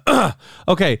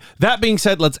 Okay. That being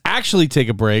said, let's actually take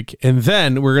a break. And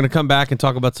then we're going to come back and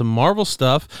talk about some Marvel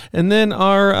stuff. And then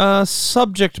our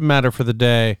subject matter for the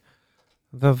day.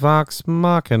 The Vox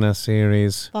Machina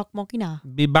series. Vox Machina.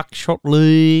 Be back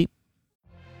shortly.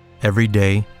 Every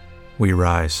day, we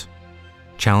rise,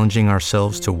 challenging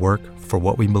ourselves to work for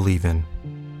what we believe in.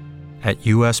 At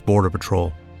U.S. Border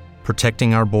Patrol,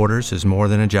 protecting our borders is more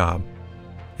than a job.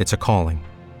 It's a calling.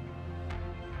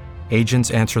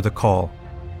 Agents answer the call,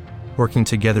 working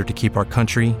together to keep our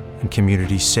country and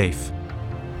communities safe.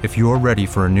 If you're ready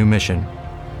for a new mission,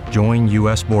 join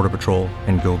U.S. Border Patrol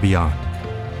and go beyond.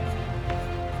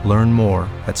 Learn more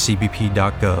at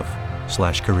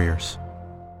cbp.gov/careers.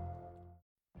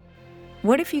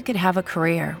 What if you could have a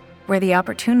career where the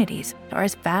opportunities are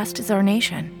as vast as our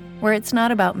nation, where it's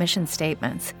not about mission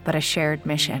statements, but a shared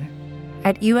mission?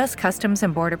 At U.S. Customs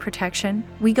and Border Protection,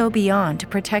 we go beyond to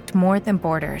protect more than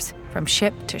borders. From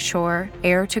ship to shore,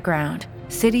 air to ground,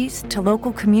 cities to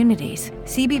local communities,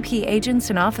 CBP agents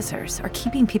and officers are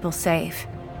keeping people safe.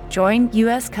 Join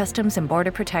U.S. Customs and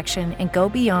Border Protection and go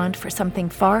beyond for something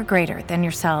far greater than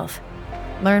yourself.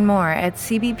 Learn more at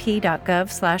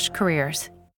cbp.gov/careers.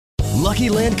 Lucky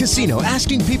Land Casino,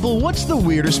 asking people, what's the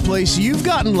weirdest place you've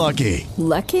gotten lucky?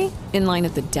 Lucky? In line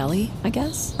at the deli, I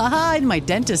guess? Aha, in my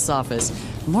dentist's office.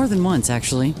 More than once,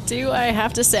 actually. Do I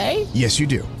have to say? Yes, you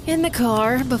do. In the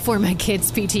car before my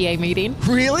kids' PTA meeting.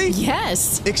 Really?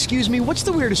 Yes. Excuse me, what's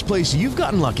the weirdest place you've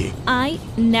gotten lucky? I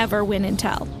never win and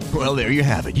tell. Well, there you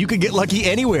have it. You can get lucky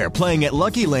anywhere, playing at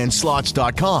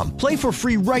LuckyLandSlots.com. Play for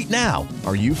free right now.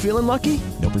 Are you feeling lucky?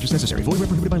 No purchase necessary. Void where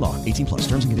prohibited by law. 18+.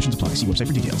 Terms and conditions apply. See website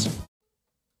for details.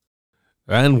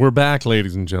 And we're back,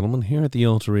 ladies and gentlemen, here at the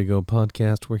Alter Ego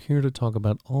Podcast. We're here to talk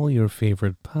about all your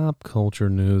favorite pop culture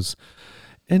news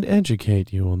and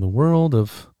educate you on the world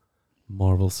of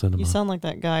Marvel cinema. You sound like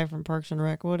that guy from Parks and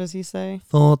Rec. What does he say?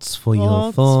 Thoughts for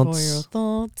your thoughts. For your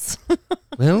thoughts.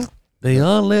 Well, they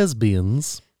are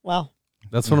lesbians. Wow.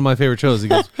 That's one of my favorite shows. He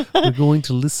goes, we're going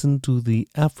to listen to the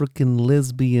African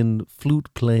lesbian flute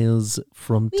players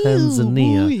from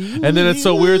Tanzania. And then it's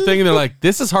a weird thing. And they're like,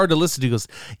 this is hard to listen to. He goes,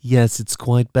 yes, it's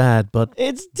quite bad, but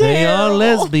it's they are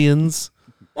lesbians.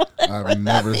 I've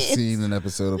never seen an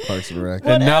episode of Parks and Rec.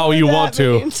 And now you want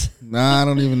to. Nah, I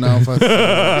don't even know if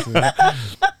I've seen it.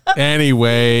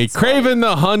 Anyway, Kraven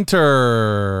the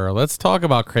Hunter. Let's talk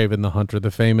about Kraven the Hunter, the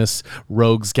famous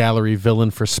rogues gallery villain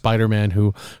for Spider-Man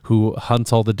who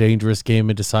hunts all the dangerous game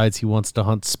and decides he wants to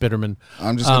hunt Spider-Man.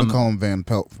 I'm just going to call him Van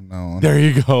Pelt from now on. There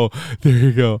you go. There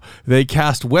you go. They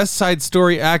cast West Side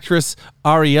Story actress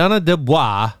Ariana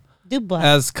DeBois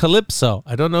as Calypso.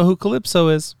 I don't know who Calypso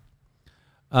is.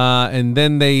 And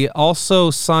then they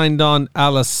also signed on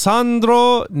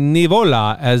Alessandro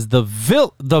Nivola as the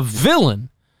villain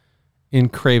in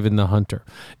Kraven the Hunter.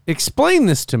 Explain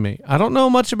this to me. I don't know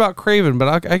much about Kraven, but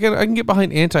I can get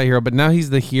behind anti-hero, but now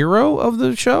he's the hero of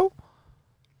the show?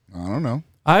 I don't know.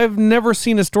 I've never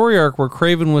seen a story arc where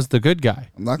Kraven was the good guy.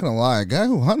 I'm not going to lie. A guy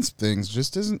who hunts things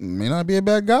just may not be a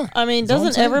bad guy. I mean,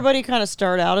 doesn't everybody kind of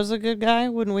start out as a good guy?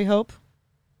 Wouldn't we hope?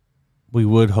 We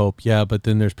would hope, yeah, but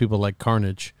then there's people like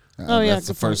Carnage. That's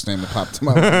the first name that popped to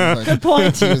my mind. Like, good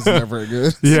point. He was never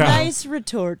good. Yeah. Nice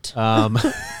retort.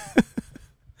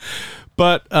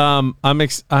 But I'm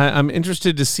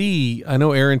interested to see. I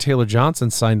know Aaron Taylor Johnson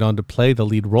signed on to play the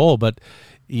lead role, but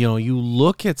you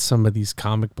look at some of these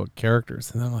comic book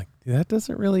characters, and I'm like, that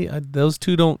doesn't really. Those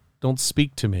two don't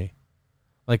speak to me.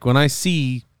 Like when I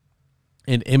see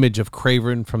an image of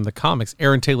Kraven from the comics,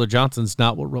 Aaron Taylor Johnson's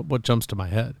not what jumps to my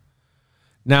head.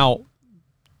 Now,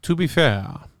 to be fair,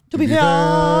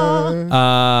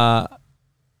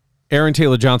 Aaron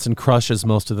Taylor Johnson crushes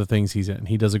most of the things he's in.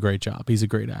 He does a great job. He's a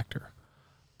great actor.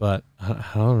 But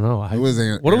I don't know.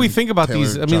 What do we think about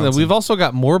these? I mean, we've also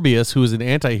got Morbius, who is an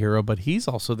anti-hero, but he's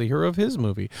also the hero of his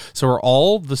movie. So are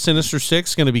all the Sinister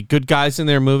Six going to be good guys in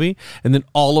their movie and then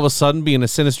all of a sudden be in a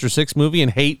Sinister Six movie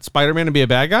and hate Spider-Man and be a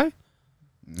bad guy?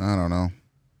 I don't know.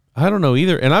 I don't know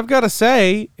either. And I've got to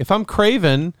say, if I'm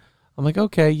Kraven, I'm like,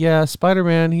 okay, yeah,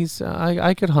 Spider-Man,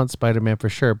 I could hunt Spider-Man for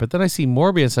sure. But then I see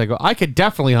Morbius, and I go, I could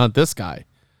definitely hunt this guy.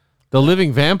 The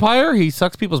living vampire, he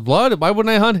sucks people's blood. Why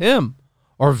wouldn't I hunt him?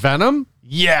 Or Venom?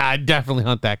 Yeah, I'd definitely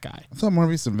hunt that guy. I thought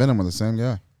Morbius and Venom were the same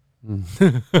guy.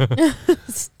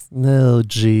 No,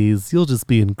 geez, you'll just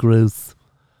be gross.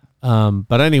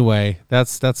 But anyway,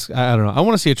 that's I don't know. I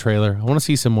want to see a trailer. I want to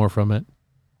see some more from it.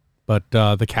 But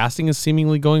the casting is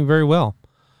seemingly going very well.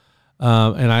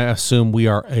 And I assume we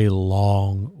are a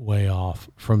long way off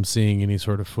from seeing any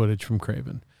sort of footage from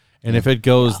Kraven. And if it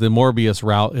goes the Morbius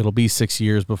route, it'll be 6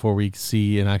 years before we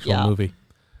see an actual movie.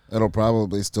 It'll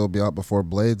probably still be out before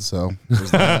Blade, so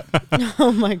there's that.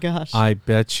 Oh, my gosh. I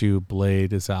bet you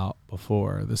Blade is out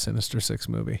before the Sinister Six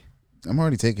movie. I'm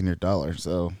already taking your dollar,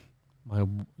 so.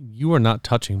 You are not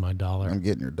touching my dollar. I'm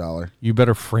getting your dollar. You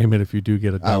better frame it if you do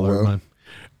get a dollar.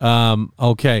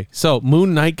 Okay, so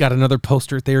Moon Knight got another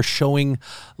poster. They're showing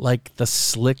like the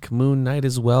slick Moon Knight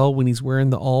as well when he's wearing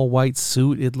the all-white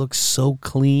suit. It looks so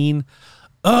clean.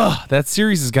 That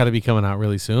series has got to be coming out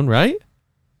really soon, right?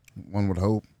 One would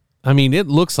hope. I mean, it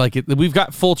looks like it. We've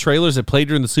got full trailers that played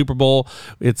during the Super Bowl.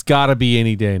 It's got to be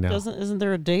any day now. Isn't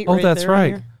there a date? Oh, that's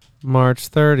right. Here?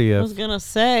 March 30th. I was gonna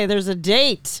say there's a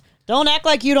date. Don't act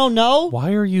like you don't know.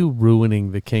 Why are you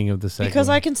ruining the king of the segment? Because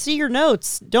I can see your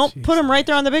notes. Don't put them right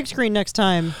there on the big screen next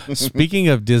time. Speaking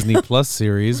of Disney Plus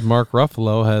series, Mark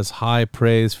Ruffalo has high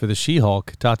praise for the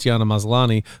She-Hulk, Tatiana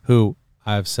Maslany, who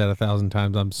I've said 1,000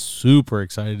 times I'm super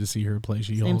excited to see her play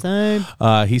She-Hulk. Same.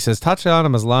 He says Tatiana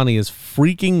Maslany is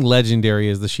freaking legendary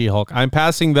as the She-Hulk. I'm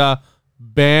passing the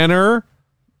banner.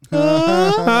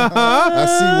 I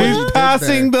see what he's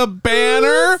passing the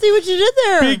banner. See what you did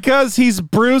there. Because he's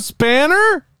Bruce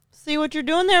Banner. See what you're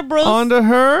doing there, Bruce. Onto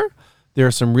her. There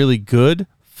are some really good,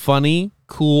 funny,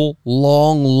 cool,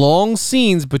 long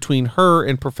scenes between her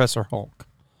and Professor Hulk.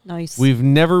 Nice. We've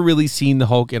never really seen the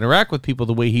Hulk interact with people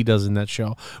the way he does in that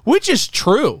show, which is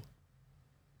true.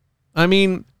 I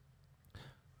mean,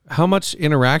 how much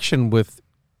interaction with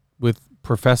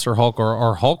Professor Hulk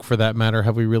or Hulk for that matter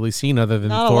have we really seen other than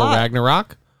Thor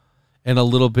Ragnarok and a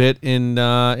little bit in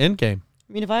Endgame?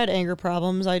 I mean, if I had anger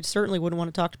problems, I certainly wouldn't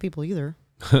want to talk to people either.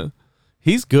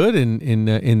 He's good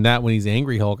in that when he's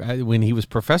angry Hulk. When he was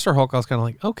Professor Hulk, I was kind of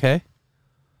like, okay.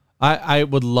 I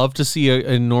would love to see an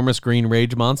enormous green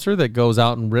rage monster that goes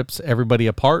out and rips everybody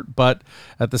apart, but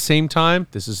at the same time,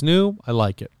 this is new. I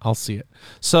like it. I'll see it.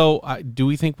 So do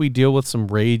we think we deal with some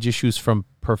rage issues from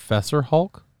Professor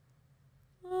Hulk?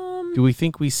 Do we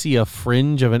think we see a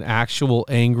fringe of an actual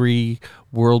angry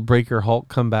world breaker Hulk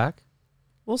come back?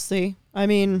 We'll see. I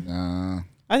mean,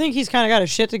 I think he's kind of got his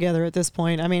shit together at this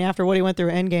point. I mean, after what he went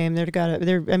through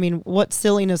Endgame, what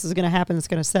silliness is going to happen that's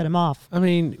going to set him off? I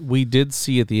mean, we did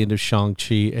see at the end of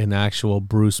Shang-Chi an actual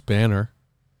Bruce Banner.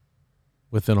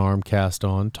 with an arm cast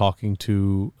on, talking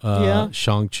to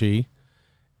Shang-Chi.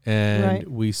 And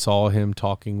we saw him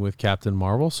talking with Captain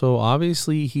Marvel. So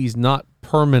obviously he's not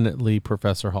permanently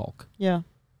Professor Hulk. Yeah.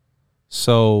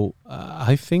 So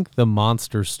I think the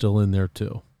monster's still in there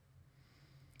too.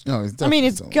 No, I mean,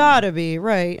 it's got to be,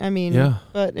 right? I mean,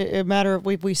 but it matter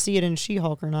if we see it in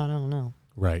She-Hulk or not, I don't know.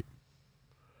 Right.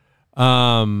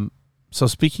 So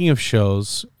speaking of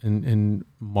shows in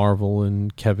Marvel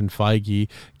and Kevin Feige,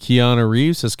 Keanu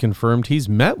Reeves has confirmed he's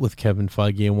met with Kevin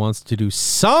Feige and wants to do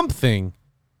something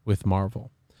with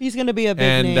Marvel. He's going to be a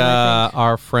big name. And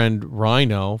our friend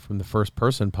Rhino from the First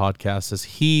Person podcast says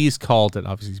he's called it,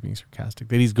 obviously he's being sarcastic,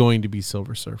 that he's going to be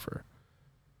Silver Surfer.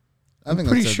 I'm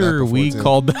pretty sure we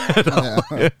called that.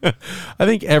 Yeah. I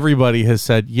think everybody has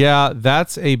said, yeah,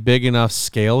 that's a big enough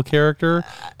scale character.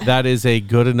 That is a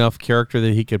good enough character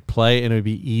that he could play, and it would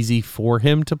be easy for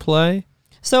him to play.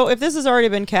 So if this has already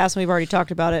been cast and we've already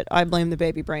talked about it, I blame the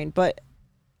baby brain. But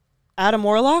Adam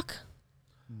Warlock?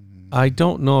 I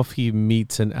don't know if he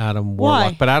meets an Adam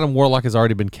Warlock, but Adam Warlock has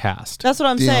already been cast. That's what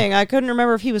I'm saying. I couldn't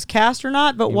remember if he was cast or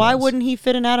not, but why wouldn't he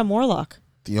fit in Adam Warlock?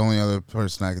 The only other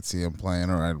person I could see him playing,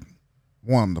 or I'd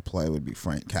want him to play, would be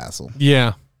Frank Castle.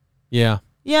 Yeah,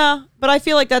 but I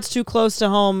feel like that's too close to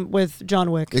home with John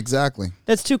Wick. Exactly.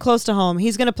 That's too close to home.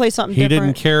 He's going to play something different. He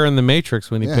different. didn't care in The Matrix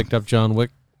when he picked up John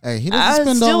Wick. Hey, he doesn't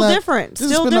spend still all that, different. Doesn't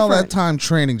Still spend different. all that time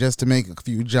training just to make a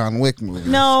few John Wick movies.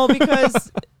 No,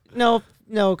 because no,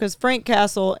 because Frank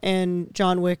Castle and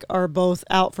John Wick are both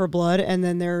out for blood, and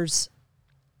then there's.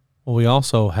 Well, we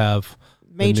also have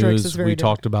Matrix the news is very we different.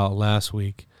 talked about last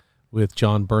week with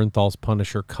John Bernthal's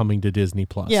Punisher coming to Disney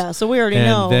Plus. Yeah, so we already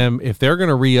know. And them, if they're going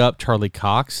to re-up Charlie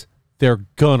Cox, they're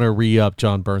going to re-up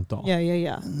John Bernthal.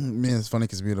 Yeah. Man, it's funny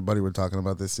because me and a buddy were talking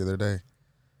about this the other day.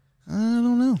 I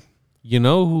don't know. You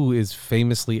know who is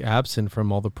famously absent from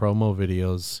all the promo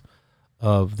videos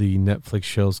of the Netflix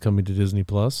shows coming to Disney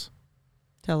Plus?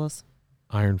 Tell us.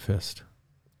 Iron Fist.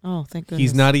 Oh, thank goodness.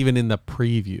 He's not even in the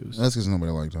previews. That's because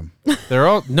nobody liked him.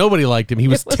 Nobody liked him. He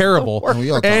was terrible.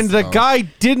 And the guy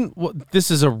didn't. This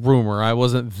is a rumor. I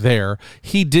wasn't there.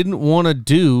 He didn't want to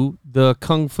do the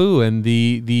kung fu and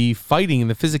the fighting and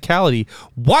the physicality.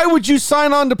 Why would you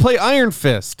sign on to play Iron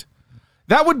Fist?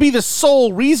 That would be the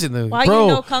sole reason. Why Bro, you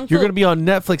know kung fu? You're going to be on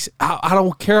Netflix. I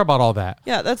don't care about all that.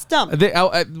 Yeah, that's dumb.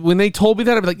 When they told me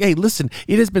that, I'd be like, hey, listen,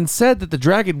 it has been said that the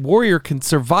Dragon Warrior can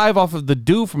survive off of the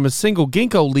dew from a single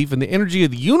ginkgo leaf and the energy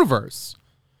of the universe.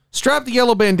 Strap the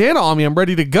yellow bandana on me. I'm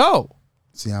ready to go.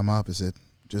 See, I'm opposite.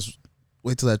 Just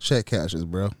wait till that check cashes,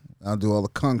 bro. I'll do all the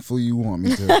kung fu you want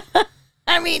me to.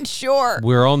 I mean, sure.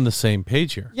 We're on the same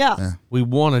page here. Yeah. We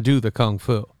want to do the kung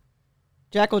fu.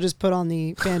 Jack will just put on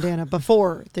the bandana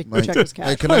before the check is cashed.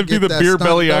 Hey, can I be get the beer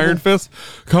belly double? Iron Fist?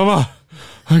 Come on.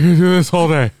 I can do this all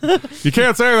day. You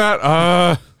can't say that.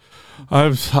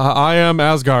 I am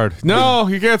Asgard. No,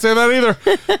 you can't say that either.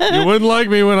 You wouldn't like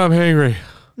me when I'm hangry.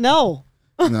 No.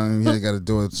 No, you got to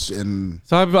do it in.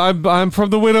 So I'm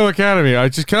from the Widow Academy.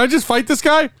 Can I just fight this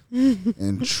guy?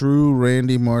 In true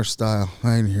Randy Marsh style.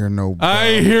 I ain't hear no bell. I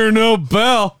ain't hear no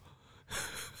bell.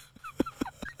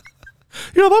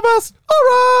 You're the best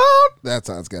around. That's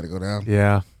how it's got to go down.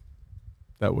 Yeah,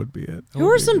 that would be it. Who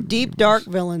are some deep, dark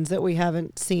villains that we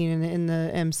haven't seen in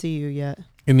the MCU yet?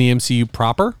 In the MCU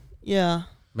proper? Yeah.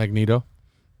 Magneto.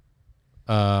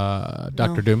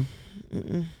 Doctor Doom.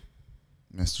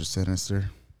 Mr.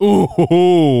 Sinister.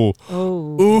 Ooh.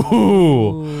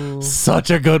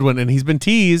 Such a good one. And he's been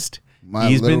teased.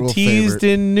 He's been teased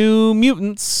in New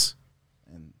Mutants.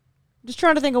 Just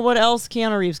trying to think of what else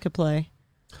Keanu Reeves could play.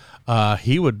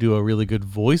 He would do a really good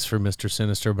voice for Mr.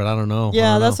 Sinister, but I don't know.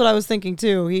 Yeah, that's what I was thinking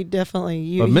too. He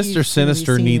definitely. But Mr.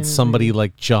 Sinister needs somebody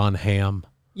like John Hamm.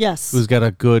 Yes. Who's got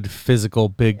a good physical,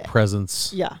 big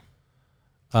presence. Yeah.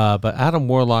 But Adam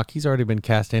Warlock, he's already been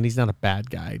cast, and he's not a bad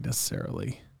guy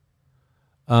necessarily.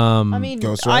 I mean,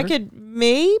 I could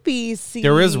maybe see.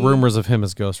 There is rumors of him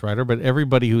as Ghost Rider, but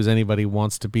everybody who's anybody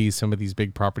wants to be some of these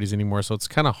big properties anymore, so it's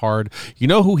kind of hard. You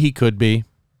know who he could be?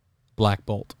 Black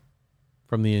Bolt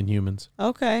from the Inhumans.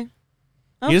 Okay.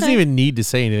 He doesn't even need to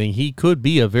say anything. He could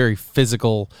be a very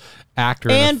physical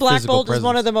actor. And Black Bolt is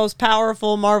one of the most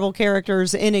powerful Marvel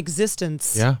characters in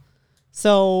existence. Yeah.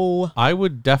 So I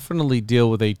would definitely deal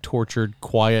with a tortured,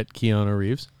 quiet Keanu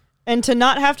Reeves. And to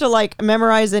not have to like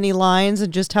memorize any lines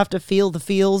and just have to feel the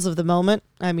feels of the moment.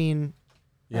 I mean,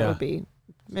 that would be.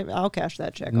 Maybe I'll cash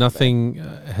that check. Nothing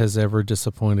has ever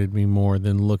disappointed me more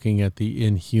than looking at the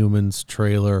Inhumans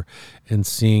trailer and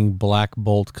seeing Black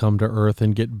Bolt come to Earth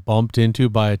and get bumped into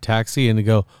by a taxi and to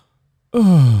go,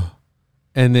 ugh,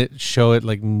 and it show it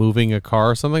like moving a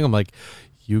car or something. I'm like,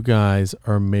 you guys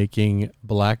are making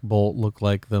Black Bolt look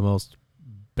like the most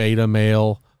beta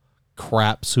male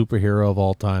crap superhero of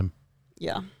all time.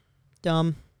 Yeah.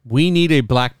 Dumb. We need a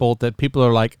Black Bolt that people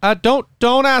are like,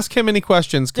 don't ask him any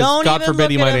questions because God forbid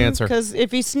he might answer. Because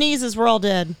if he sneezes, we're all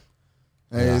dead.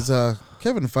 Hey, is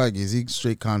Kevin Feige, is he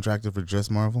straight contracted for just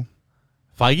Marvel?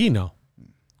 Feige, no.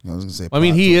 I was gonna say. I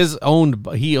mean, he is owned,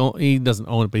 but he doesn't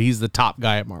own it, but he's the top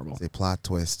guy at Marvel. Say plot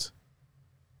twist.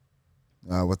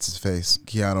 What's his face?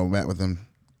 Keanu met with him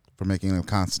for making a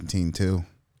Constantine 2.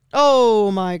 Oh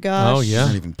my gosh! Oh yeah, he's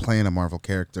not even playing a Marvel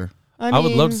character. I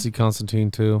would love to see Constantine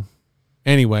 2.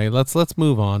 Anyway, let's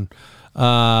move on.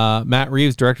 Matt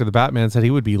Reeves, director of the Batman, said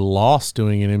he would be lost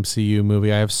doing an MCU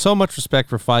movie. I have so much respect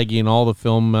for Feige and all the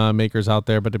film makers out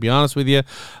there, but to be honest with you,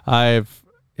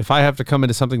 if I have to come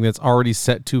into something that's already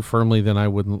set too firmly, then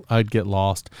I'd get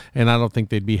lost, and I don't think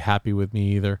they'd be happy with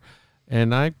me either.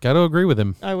 And I got to agree with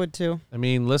him. I would too. I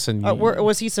mean, listen.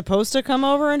 Was he supposed to come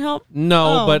over and help?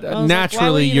 No, but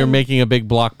naturally, you're making a big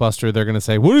blockbuster. They're going to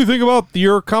say, "What do you think about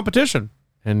your competition?"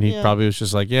 And he probably was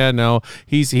just like, "Yeah, no,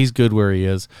 he's good where he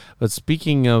is." But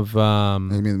speaking of, you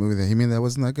mean the movie that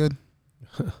wasn't that good?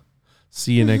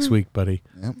 See you next week, buddy.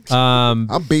 Yep.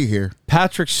 I'll be here.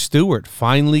 Patrick Stewart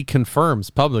finally confirms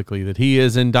publicly that he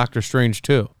is in Doctor Strange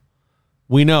 2.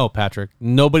 We know, Patrick.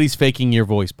 Nobody's faking your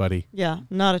voice, buddy. Yeah,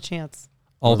 not a chance.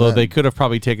 Although they could have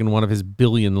probably taken one of his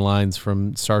billion lines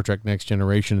from Star Trek Next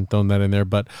Generation and thrown that in there,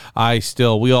 but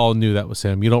we all knew that was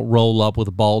him. You don't roll up with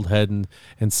a bald head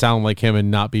and sound like him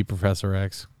and not be Professor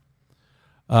X.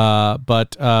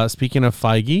 But speaking of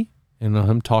Feige and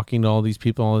him talking to all these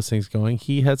people, all these things going,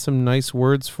 he had some nice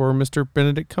words for Mr.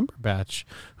 Benedict Cumberbatch,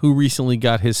 who recently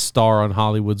got his star on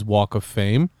Hollywood's Walk of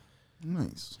Fame.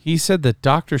 Nice. He said that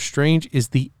Doctor Strange is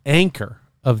the anchor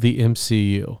of the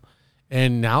MCU.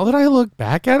 And now that I look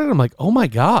back at it, I'm like, oh my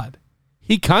God,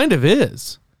 he kind of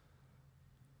is.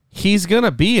 He's going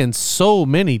to be in so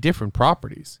many different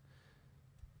properties.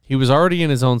 He was already in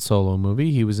his own solo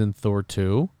movie. He was in Thor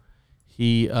 2.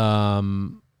 He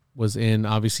was in,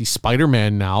 obviously,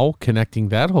 Spider-Man now, connecting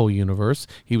that whole universe.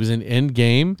 He was in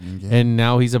Endgame, and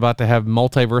now he's about to have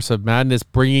Multiverse of Madness,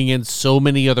 bringing in so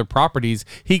many other properties.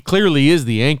 He clearly is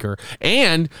the anchor.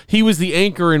 And he was the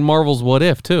anchor in Marvel's What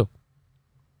If, too.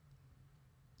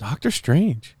 Doctor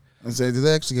Strange. And say, did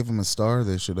they actually give him a star?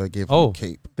 They should have gave him a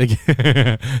cape.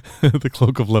 The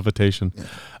cloak of levitation.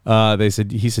 Yeah.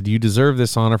 He said, you deserve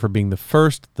this honor for being the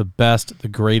first, the best, the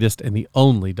greatest, and the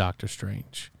only Doctor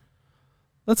Strange.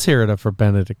 Let's hear it up for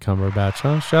Benedict Cumberbatch,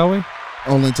 huh? Shall we?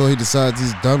 Only until he decides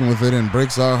he's done with it and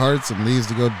breaks our hearts and leaves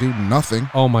to go do nothing.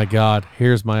 Oh my God.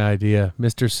 Here's my idea.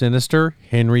 Mr. Sinister,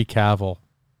 Henry Cavill.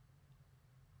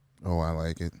 Oh, I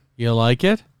like it. You like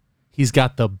it? He's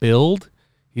got the build.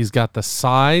 He's got the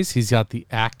size. He's got the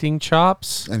acting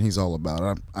chops. And he's all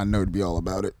about it. I know he'd be all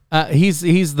about it. He's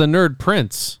the nerd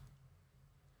prince.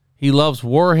 He loves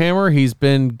Warhammer. He's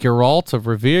been Geralt of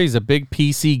Rivia. He's a big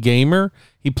PC gamer.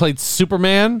 He played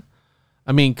Superman.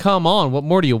 I mean, come on. What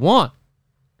more do you want?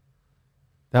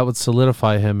 That would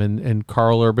solidify him, and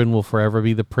Carl Urban will forever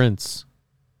be the prince.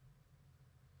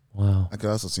 Wow. I could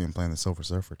also see him playing the Silver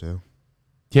Surfer, too.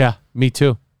 Yeah, me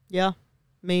too. Yeah,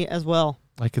 me as well.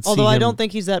 I could see Although him. I don't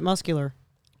think he's that muscular.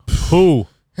 Who?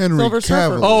 Henry Silver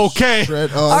Cavill. Surfer. Okay.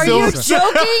 Are you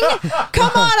joking?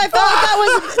 Come on, I felt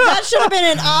like that should have been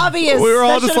an obvious. We were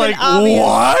all just like,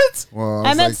 what? Well,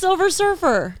 I meant Silver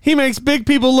Surfer. He makes big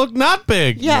people look not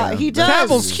big. Yeah, he does.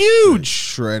 Cavill's huge.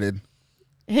 Shredded.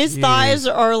 His thighs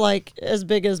are like as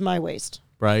big as my waist.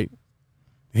 Right.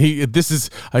 I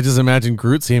just imagine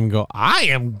Groot seeing him go, I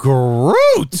am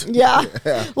Groot. Yeah.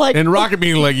 Like, and Rocket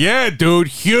being like, yeah, dude,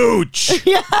 huge.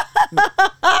 Yeah.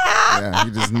 Yeah,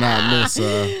 he does not miss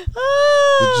the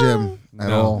gym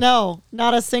at all. No,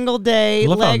 not a single day.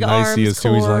 Look Leg, how nice arms, he is,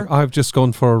 core. too. He's like, I've just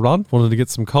gone for a run, wanted to get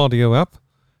some cardio up,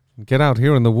 and get out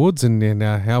here in the woods, and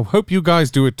I hope you guys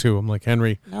do it too. I'm like,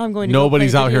 Henry, now I'm going to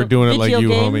nobody's out here doing it like you,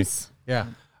 games homie. Yeah.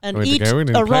 And eat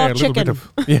a raw chicken.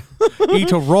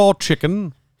 Eat a raw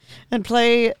chicken. And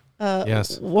play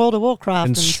World of Warcraft.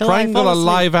 And strangle a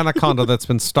live anaconda that's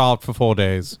been starved for 4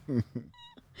 days.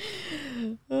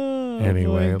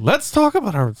 Anyway, let's talk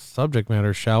about our subject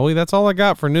matter, shall we? That's all I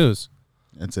got for news.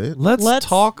 That's it. Let's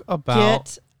talk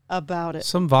about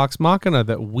some Vox Machina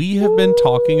that we have been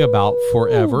talking about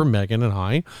forever, Megan and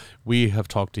I. We have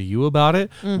talked to you about it.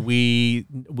 We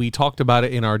talked about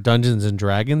it in our Dungeons and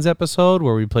Dragons episode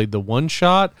where we played the one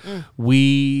shot.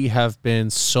 We have been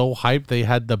so hyped. They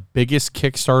had the biggest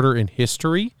Kickstarter in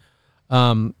history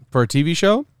for a TV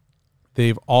show.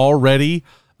 They've already,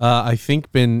 I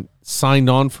think, been signed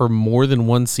on for more than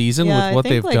one season with what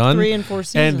they've done. 3 and 4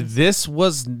 seasons. And this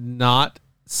was not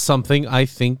something I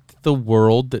think the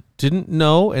world that didn't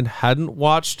know and hadn't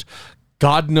watched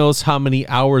God knows how many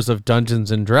hours of Dungeons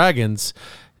and Dragons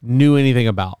knew anything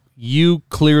about. You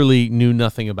clearly knew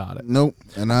nothing about it. Nope.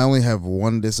 And I only have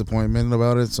one disappointment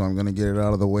about it, so I'm going to get it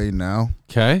out of the way now.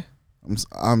 Okay.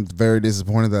 I'm very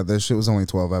disappointed that this shit was only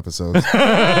 12 episodes.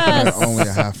 And only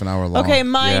a half an hour long. Okay,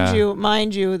 mind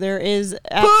you, there is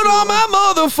put on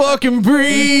my motherfucking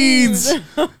breeds.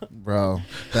 Bro,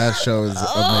 that show is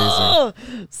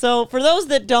amazing. So for those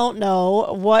that don't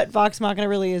know what Vox Machina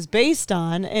really is based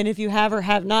on, and if you have or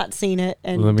have not seen it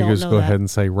and let me don't just know go that, ahead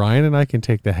and say Ryan and I can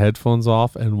take the headphones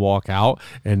off and walk out,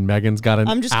 and Megan's got an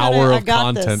hour of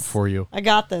content for you. I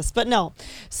got this, but no.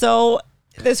 So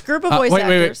this group of voice actors.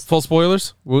 Wait. Full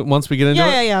spoilers once we get into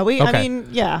it? Yeah.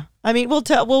 Okay. I mean, we'll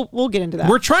get into that.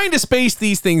 We're trying to space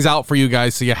these things out for you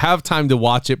guys so you have time to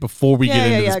watch it before we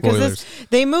get into the spoilers.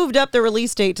 They moved up the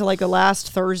release date to like the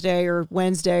last Thursday or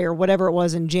Wednesday or whatever it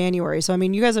was in January. So, I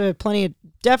mean, you guys have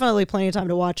definitely plenty of time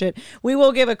to watch it. We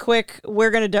will give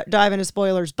we're going to dive into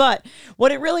spoilers, but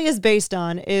what it really is based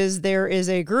on is there is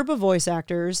a group of voice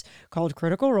actors called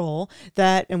Critical Role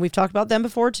and we've talked about them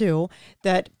before too,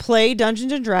 that play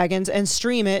Dungeons and Dragons and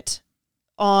stream it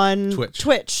on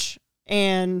Twitch.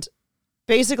 And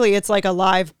basically it's like a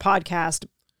live podcast,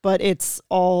 but it's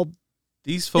all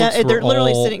these folks they're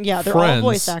literally all sitting they're friends all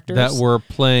voice actors that were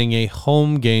playing a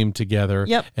home game together.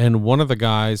 Yep. And one of the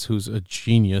guys who's a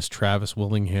genius, Travis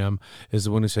Willingham, is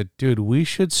the one who said, dude, we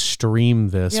should stream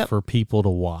this for people to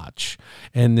watch.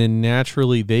 And then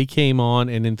naturally they came on,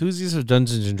 and enthusiasts of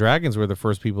Dungeons and Dragons were the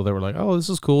first people that were like, oh, this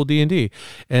is cool, D&D.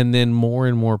 And then more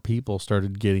and more people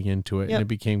started getting into it, and it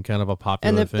became kind of a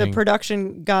popular thing. And the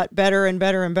production got better and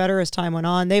better and better as time went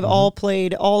on. They've all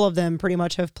of them pretty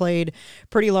much have played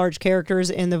pretty large characters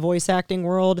in the voice acting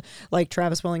world, like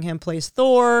Travis Willingham plays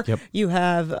Thor. Yep. You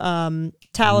have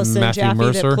Taliesin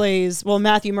Jaffe that plays. Well,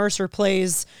 Matthew Mercer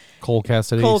plays Cole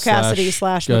Cassidy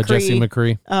slash McCree, Jesse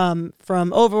McCree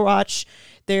from Overwatch.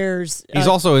 He's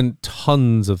also in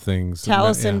tons of things.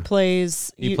 Taliesin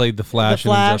plays. He played the Flash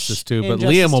in Injustice 2, but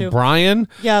Liam O'Brien.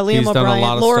 Yeah, Liam O'Brien. Done a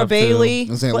lot of Laura stuff Bailey.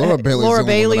 Laura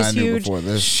Bailey's huge.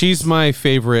 She's my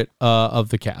favorite of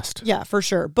the cast. Yeah, for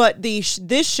sure. But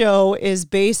this show is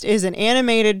an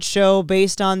animated show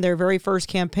based on their very first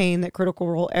campaign that Critical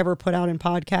Role ever put out in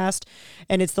podcast,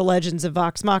 and it's the Legends of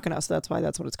Vox Machina. So that's why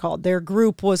that's what it's called. Their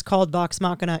group was called Vox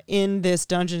Machina in this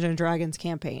Dungeons and Dragons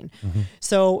campaign. Mm-hmm.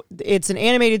 So it's an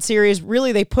animated series.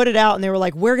 Really, they put it out and they were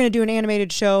like, we're going to do an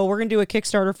animated show. We're going to do a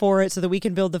Kickstarter for it so that we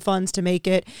can build the funds to make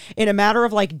it. In a matter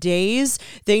of like days,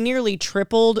 they nearly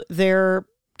tripled their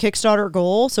Kickstarter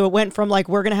goal. So it went from like,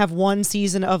 we're going to have one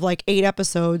season of like 8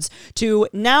 episodes to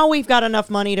now we've got enough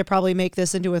money to probably make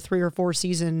this into a 3 or 4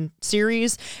 season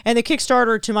series. And the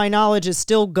Kickstarter, to my knowledge, is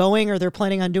still going, or they're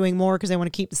planning on doing more because they want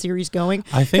to keep the series going.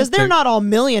 Because they're not all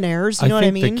millionaires. You know what I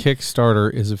mean? The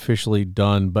Kickstarter is officially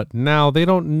done, but now they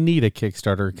don't need a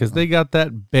Kickstarter because they got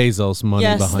that Bezos money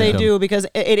behind them. Yes, they do, because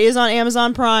it is on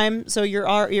Amazon Prime. So you're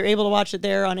able to watch it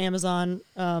there on Amazon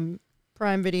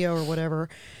Prime Video or whatever.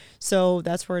 So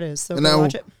that's where it is. So go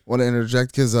watch it. I want to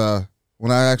interject because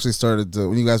when I actually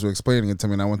when you guys were explaining it to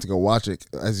me and I went to go watch it,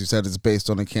 as you said, it's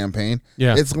based on a campaign.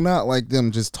 Yeah. It's not like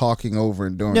them just talking over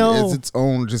and doing it. It's its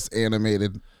own just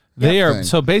animated thing.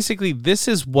 So basically this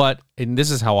is and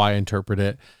this is how I interpret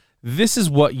it. This is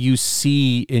what you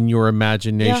see in your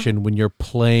imagination when you're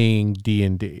playing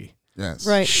D&D. Yes.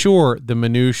 Right. Sure, the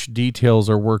minutiae details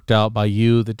are worked out by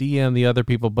you, the DM, the other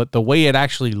people, but the way it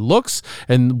actually looks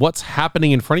and what's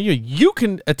happening in front of you, you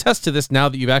can attest to this now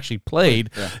that you've actually played.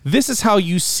 Yeah. This is how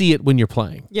you see it when you're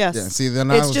playing. Yes. Yeah, see, then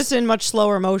it's just in much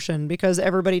slower motion because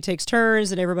everybody takes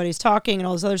turns and everybody's talking and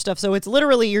all this other stuff. So it's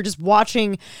literally you're just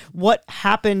watching what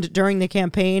happened during the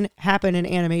campaign happen in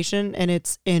animation, and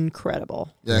it's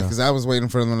incredible. Yeah, because I was waiting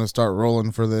for them to start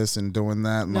rolling for this and doing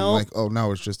that, and I'm like, oh,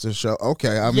 no, it's just a show.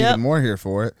 Okay, I'm even more here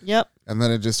for it. Yep. And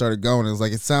then it just started going. It was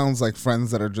like, it sounds like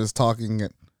friends that are just talking.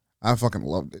 I fucking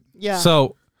loved it. Yeah.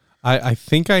 So I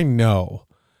think I know,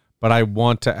 but I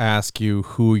want to ask you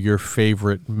who your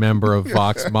favorite member of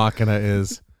Vox Machina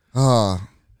is. Oh,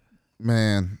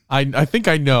 man. I think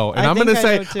I know. And I'm going to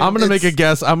say, I'm going to make a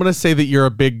guess. I'm going to say that you're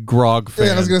a big Grog fan.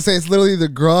 Yeah, I was going to say, it's literally either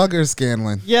Grog or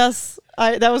Scanlan. Yes.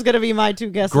 That was going to be my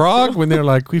 2 guesses. Grog, when they're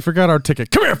like, we forgot our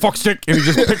ticket. Come here, fuckstick. And he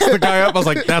just picks the guy up. I was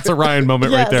like, that's a Ryan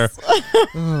moment right there.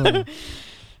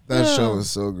 That show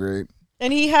is so great.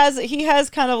 And he has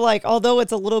kind of like, although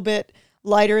it's a little bit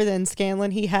lighter than Scanlan,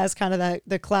 he has kind of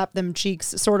the clap them cheeks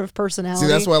sort of personality. See,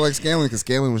 that's why I like Scanlan, because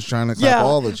Scanlan was trying to clap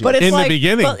all the cheeks. But it's in the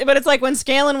beginning. But it's like when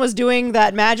Scanlan was doing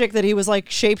that magic that he was like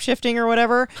shape-shifting or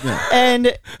whatever,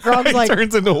 and Grog's like...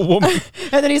 turns into a woman.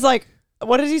 And then he's like,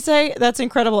 what did he say? That's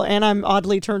incredible, and I'm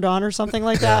oddly turned on or something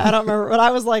like that. I don't remember, but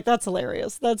I was like, that's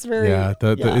hilarious. That's very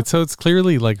It's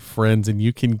clearly like Friends, and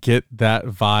you can get that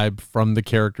vibe from the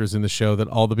characters in the show that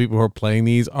all the people who are playing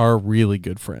these are really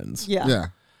good friends. Yeah.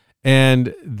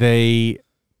 And they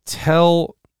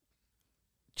tell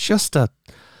just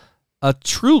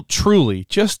truly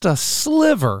just a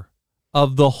sliver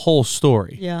of the whole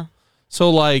story. Yeah. So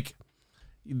like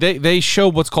they show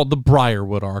what's called the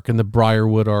Briarwood arc, and the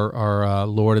Briarwood are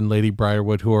Lord and Lady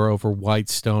Briarwood, who are over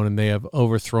Whitestone, and they have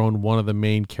overthrown one of the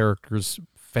main characters'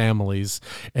 families,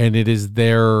 and it is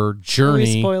their journey.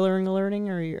 Are we spoilering alerting,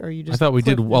 or are you just? I thought we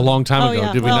did a long time ago.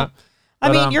 Yeah. Did we not?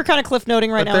 I mean, you're kind of cliff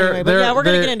noting right now anyway, but yeah, we're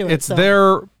going to get into it. It's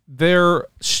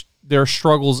their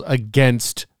struggles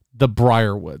against the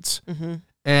Briarwoods. Mm-hmm.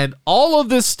 And all of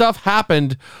this stuff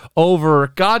happened over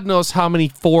God knows how many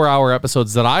 4-hour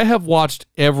episodes that I have watched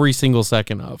every single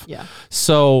second of. Yeah.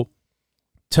 So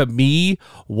to me,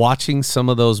 watching some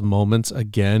of those moments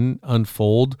again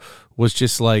unfold was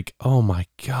just like, oh my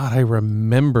God, I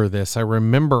remember this. I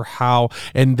remember how,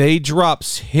 and they drop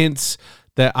hints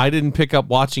that I didn't pick up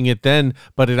watching it then,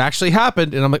 but it actually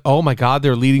happened. And I'm like, oh my God,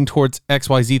 they're leading towards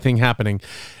XYZ thing happening.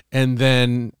 And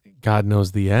then God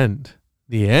knows the end.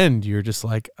 The end, you're just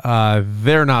like,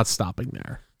 they're not stopping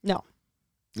there. No.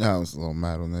 Yeah, I was a little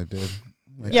mad when they did.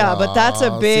 Like, yeah, but that's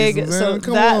a big,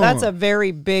 that's a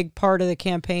very big part of the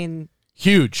campaign.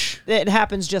 Huge. It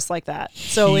happens just like that.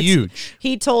 So huge.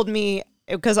 He told me,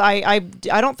 because I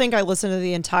don't think I listened to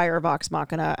the entire Vox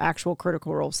Machina actual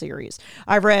Critical Role series.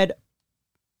 I've read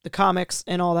the comics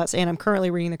and all that, and I'm currently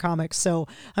reading the comics, so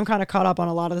I'm kind of caught up on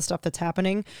a lot of the stuff that's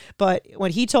happening. But when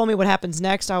he told me what happens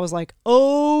next, I was like,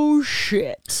 oh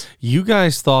shit. You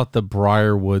guys thought the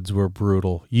Briarwoods were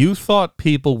brutal. You thought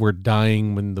people were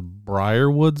dying when the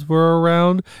Briarwoods were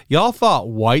around. Y'all thought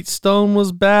Whitestone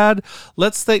was bad.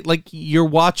 Let's think like you're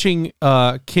watching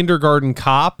Kindergarten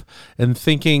Cop and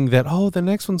thinking that, oh, the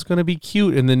next one's going to be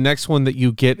cute, and the next one that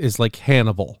you get is like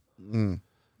Hannibal.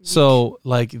 So,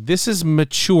 like, this is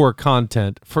mature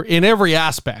content in every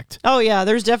aspect. Oh, yeah.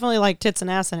 There's definitely, like, tits and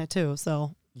ass in it, too,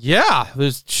 so. Yeah.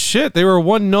 There's shit. They were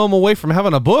one gnome away from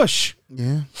having a bush.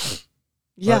 Yeah.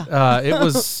 Yeah. But, it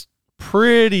was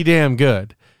pretty damn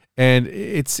good. And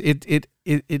it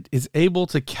is able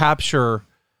to capture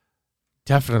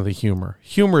definitely humor.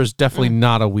 Humor is definitely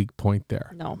not a weak point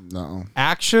there. No.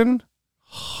 Action,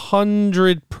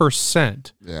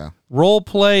 100%. Yeah. Role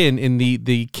play and in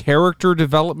the character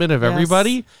development of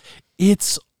everybody,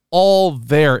 it's all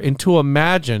there. And to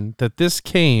imagine that this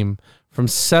came from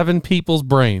 7 people's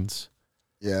brains.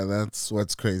 Yeah, that's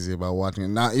what's crazy about watching it.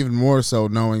 Not even more so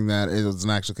knowing that it was an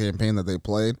actual campaign that they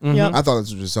played. Yep. I thought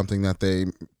this was just something that they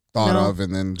thought of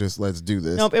and then just let's do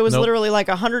this. Nope, it was literally like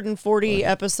 140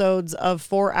 episodes of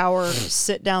 4-hour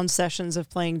sit-down sessions of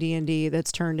playing D&D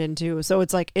that's turned into. So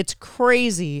it's like, it's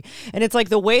crazy. And it's like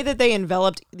the way that they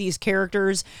enveloped these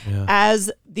characters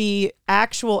as the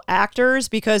actual actors,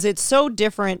 because it's so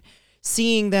different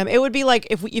seeing them. It would be like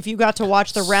if you got to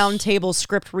watch the round table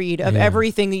script read of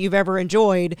everything that you've ever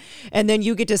enjoyed, and then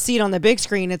you get to see it on the big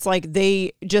screen. It's like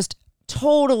they just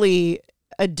totally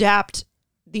adapt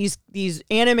these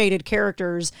animated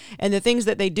characters and the things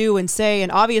that they do and say, and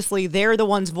obviously they're the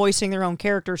ones voicing their own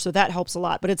character, so that helps a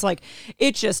lot. But it's like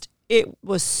it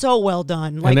was so well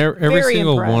done. Like, and every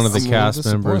single impressed. one of the cast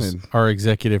members are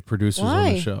executive producers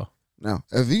on the show. Now,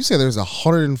 if you say there's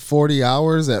 140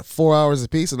 hours at 4 hours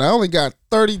apiece, and I only got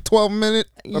 12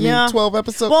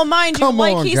 episodes. Well, mind you,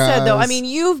 like on, he guys. said, though, I mean,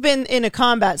 you've been in a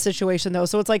combat situation, though,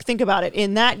 so it's like, think about it.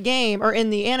 In that game, or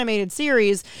in the animated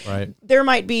series, there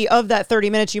might be, of that 30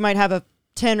 minutes, you might have a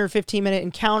 10 or 15 minute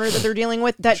encounter that they're dealing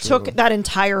with that took that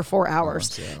entire 4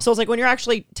 hours. So it's like when you're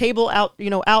actually out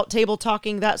table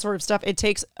talking, that sort of stuff, it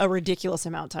takes a ridiculous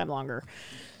amount of time longer.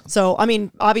 So, I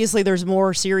mean, obviously there's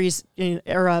more series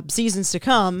or seasons to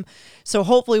come. So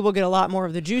hopefully we'll get a lot more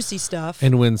of the juicy stuff.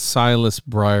 And when Silas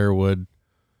Briarwood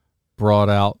brought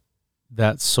out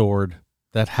that sword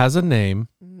that has a name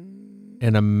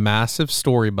and a massive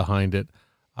story behind it,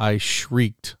 I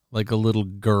shrieked like a little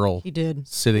girl. He did.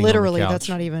 Sitting literally, on the couch. that's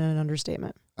not even an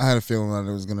understatement. I had a feeling that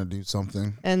it was going to do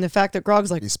something. And the fact that Grog's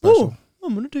like, special. Oh,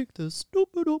 I'm going to take this.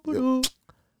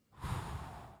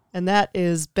 And that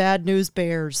is Bad News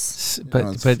Bears.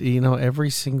 But every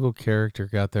single character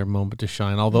got their moment to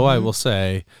shine. Although I will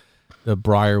say the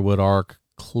Briarwood arc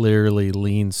clearly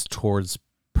leans towards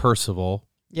Percival.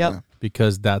 Yep.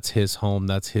 Because that's his home,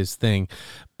 that's his thing.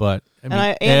 But I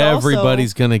mean,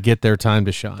 everybody's going to get their time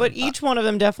to shine. But each one of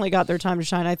them definitely got their time to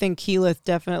shine. I think Keyleth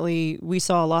definitely, we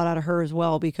saw a lot out of her as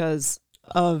well, because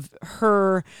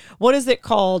her. What is it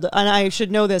called? And I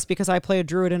should know this because I play a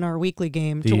druid in our weekly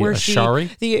game. The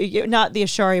Ashari? Not the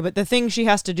Ashari, but the thing she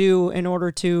has to do in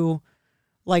order to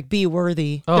like be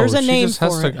worthy. Oh, there's a name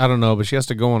for it. I don't know, but she has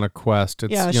to go on a quest.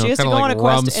 It's, she has to go on a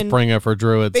quest and Rumspringa for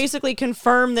druids. Basically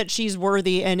confirm that she's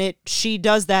worthy, and she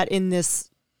does that in this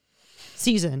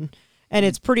season. And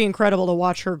it's pretty incredible to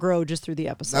watch her grow just through the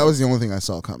episode. That was the only thing I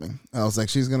saw coming. I was like,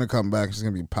 she's going to come back. She's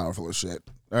going to be powerful as shit.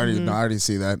 I already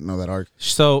see that, know that arc.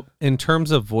 So in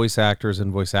terms of voice actors and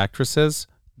voice actresses,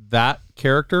 that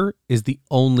character is the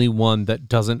only one that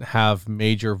doesn't have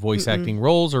major voice acting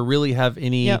roles or really have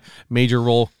any major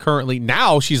role currently.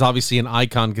 Now she's obviously an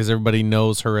icon because everybody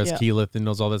knows her as Keyleth and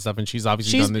knows all that stuff, and she's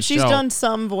obviously done this show. She's done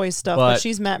some voice stuff, but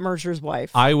she's Matt Mercer's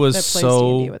wife. I was that plays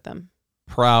so D&D with them.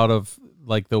 Proud of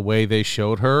like the way they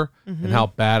showed her and how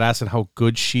badass and how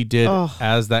good she did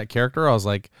as that character. I was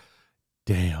like,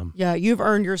 damn. Yeah, you've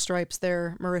earned your stripes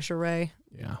there, Marisha Ray.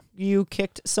 Yeah. You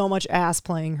kicked so much ass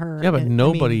playing her. Yeah, but there's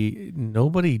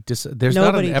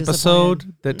not an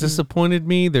episode that disappointed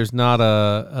me. There's not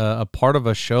a part of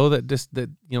a show that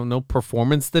no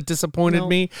performance that disappointed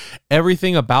me.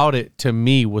 Everything about it to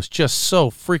me was just so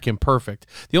freaking perfect.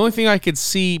 The only thing I could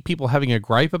see people having a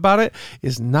gripe about it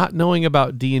is not knowing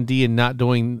about D&D and not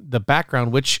doing the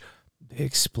background, which they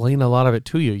explain a lot of it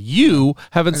to you. You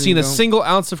haven't seen a single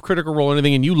ounce of Critical Role or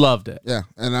anything, and you loved it. Yeah,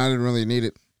 and I didn't really need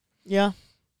it. Yeah.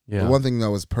 The one thing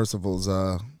though was Percival's.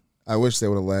 I wish they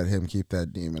would have let him keep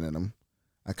that demon in him.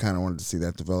 I kind of wanted to see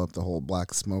that develop, the whole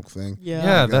black smoke thing.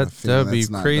 Yeah, that would be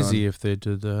crazy if they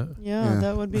did that. Yeah,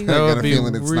 that would be. That would be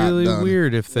really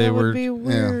weird if they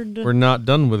were not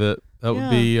done with it. That would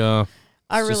be.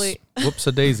 Whoops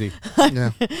a daisy.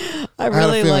 Yeah, I had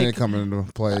a feeling it coming into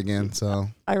play again. So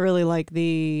I really like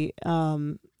the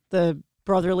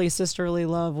brotherly sisterly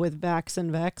love with Vax and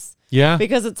Vex. Yeah,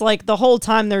 because it's like the whole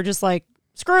time they're just like,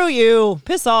 screw you,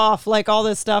 piss off, like all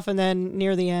this stuff, and then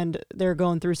near the end they're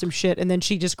going through some shit, and then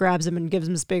she just grabs him and gives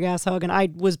him this big ass hug, and I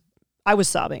was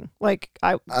sobbing. Like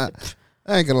I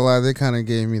ain't gonna lie, they kind of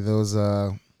gave me those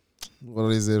what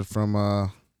is it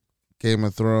from Game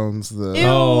of Thrones? The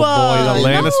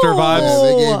Lannister vibes. Yeah,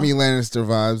 they gave me Lannister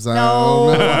vibes.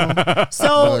 I don't know.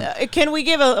 So can we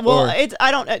give a? Well, it's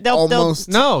I don't. Almost.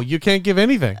 No, you can't give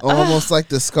anything. Almost like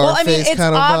the Scarface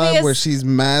kind of vibe, where she's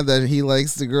mad that he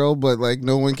likes the girl, but like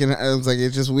no one can. It's like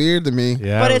it's just weird to me.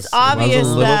 Yeah, but it's obvious. It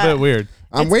was a little bit weird.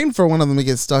 I'm waiting for one of them to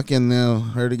get stuck in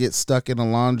her to get stuck in a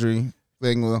laundry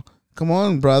thing. Well, come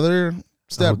on, brother.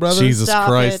 Step brother. Jesus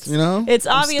Christ. You know? It's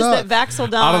obvious that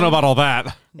Vax'ildan. I don't know about all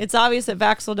that. It's obvious that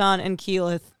Vax'ildan and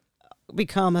Keyleth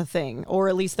become a thing, or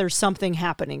at least there's something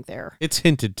happening there. It's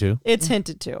hinted to. I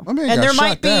mean, and there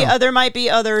might be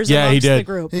others he amongst did. the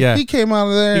group. He came out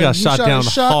of there. He got shot down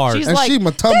hard. And she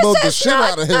matumboed the shit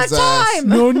out of his ass.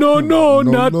 No,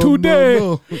 not today.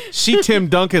 No. She Tim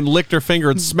Duncan licked her finger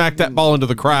and smacked that ball into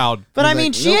the crowd. But I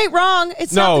mean, she ain't wrong.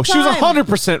 It's not the time. She was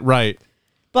 100% right.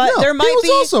 But there might be. He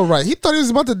was also right. He thought he was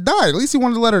about to die. At least he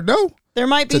wanted to let her know. There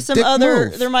might be some other.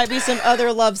 There might be some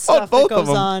other love stuff that goes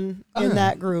on in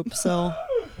that group. So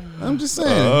I'm just saying.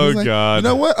 Oh God! You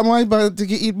know what? I'm about to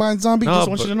get eaten by a zombie. Just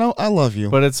want you to know, I love you.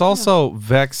 But it's also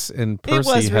Vex and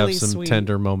Percy have some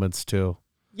tender moments too.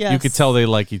 Yes. You could tell they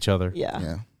like each other.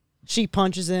 Yeah. She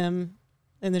punches him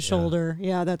in the shoulder.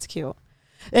 Yeah, that's cute.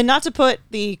 And not to put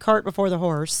the cart before the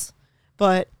horse,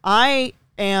 but I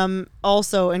am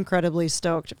also incredibly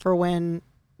stoked for when,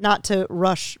 not to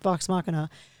rush Vox Machina,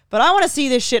 but I want to see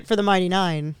this shit for the Mighty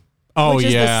Nine. Which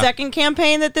is the second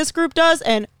campaign that this group does,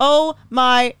 and oh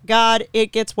my God,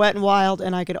 it gets wet and wild,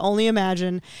 and I could only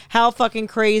imagine how fucking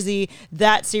crazy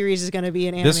that series is going to be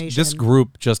in animation. This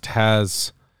group just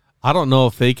has, I don't know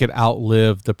if they could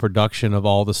outlive the production of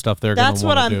all the stuff they're going to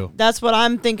want to do. That's what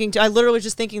I'm thinking too. I literally was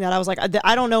just thinking that. I was like,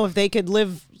 I don't know if they could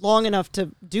live long enough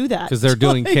to do that. Because they're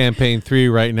doing campaign 3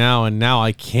 right now, and now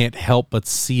I can't help but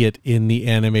see it in the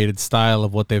animated style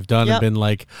of what they've done and been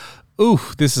like, ooh,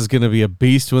 this is going to be a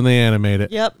beast when they animate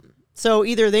it. Yep. So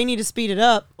either they need to speed it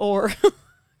up or...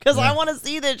 Because I want to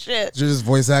see this shit. They're just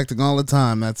voice acting all the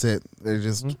time. That's it. They're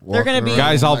just they're gonna be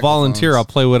guys. I'll volunteer. I'll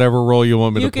play whatever role you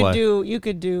want me to play. You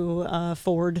could do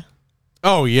Ford.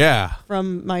 Oh yeah,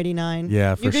 from Mighty Nine.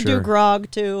 Yeah, for sure. You could do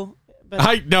Grog too. But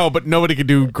I know, but nobody could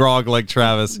do Grog like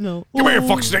Travis. No, come here,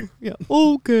 fuck stick. Yeah.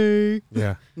 Okay.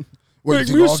 Yeah. Wait,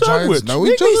 do all giants know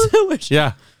each other?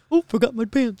 Yeah. Oh, forgot my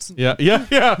pants. Yeah.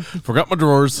 Forgot my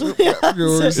drawers.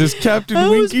 Drawers. Is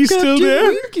Captain Winky still there?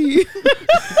 Winky.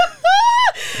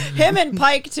 Him and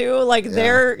Pike too, like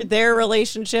their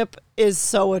relationship is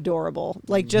so adorable.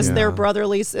 Like just their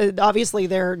brotherly, obviously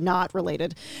they're not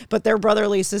related, but their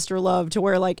brotherly sister love to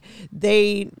where like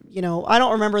they, you know, I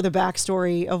don't remember the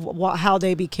backstory of how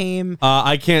they became.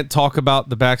 I can't talk about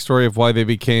the backstory of why they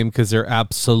became because they're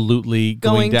absolutely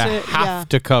going to have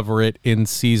to cover it in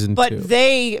season 2. But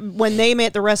when they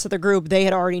met the rest of the group, they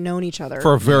had already known each other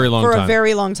for a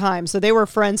very long time. So they were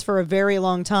friends for a very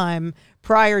long time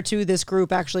prior to this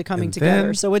group actually coming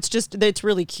together. So it's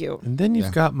really cute. And then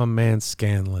you've got my man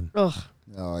Scanlan. Ugh.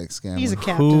 I like Scanlan. He's a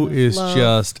captain. Who is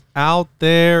just out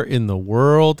there in the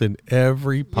world in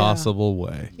every possible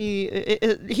way. He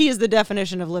is the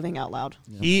definition of living out loud.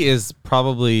 He is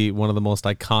probably one of the most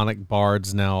iconic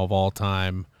bards now of all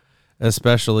time,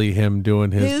 especially him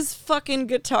doing his fucking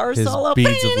guitar his solo.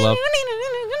 Beads of Love.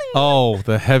 Oh,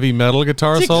 the heavy metal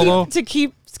guitar solo? To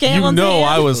keep Scanlan's hand.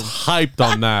 I was hyped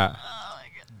on that.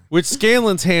 Which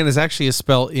Scanlan's hand is actually a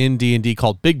spell in D&D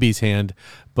called Bigby's hand,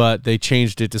 but they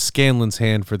changed it to Scanlan's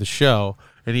hand for the show.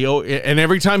 And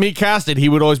every time he cast it, he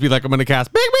would always be like, I'm going to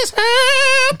cast Bigby's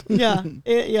hand!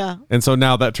 Yeah. And so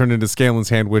now that turned into Scanlan's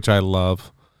hand, which I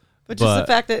love. But just the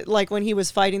fact that like when he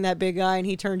was fighting that big guy and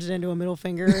he turns it into a middle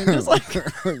finger and just like...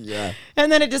 And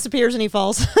then it disappears and he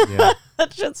falls. Yeah.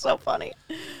 That shit's so funny.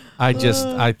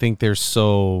 I think there's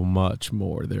so much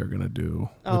more they're going to do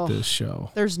with this show.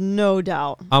 There's no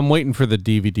doubt. I'm waiting for the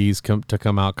DVDs to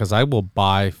come out because I will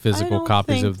buy physical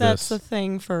copies of that's this. the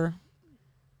thing for...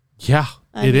 Yeah,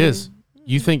 it is.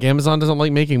 You think Amazon doesn't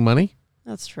like making money?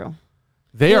 That's true.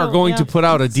 They are going to put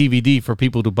out a DVD for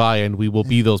people to buy, and we will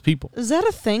be those people. Is that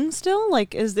a thing still?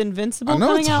 Like, is Invincible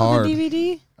coming out on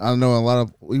DVD? I know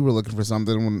we were looking for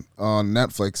something on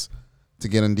Netflix to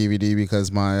get on DVD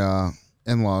because my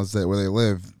in-laws where they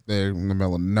live, they're in the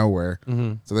middle of nowhere,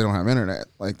 so they don't have internet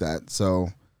like that. So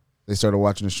they started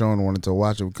watching the show and wanted to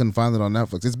watch it. We couldn't find it on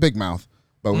Netflix. It's Big Mouth,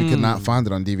 but we could not find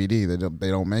it on DVD. They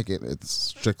don't make it. It's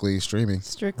strictly streaming.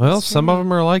 Some of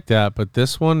them are like that, but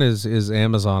this one is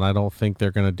Amazon. I don't think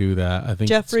they're going to do that. I think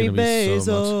Jeffrey it's Bezos.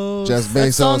 So Jeff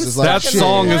Bezos is like that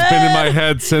song has been in my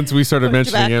head since we started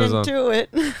mentioning Amazon. Into it.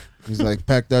 He's like,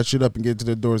 pack that shit up and get to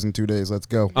the doors in 2 days. Let's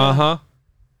go.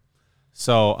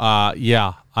 So,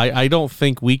 I don't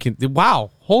think we can.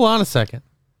 Wow, hold on a second.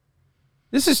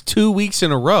 This is 2 weeks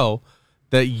in a row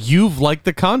that you've liked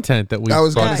the content that we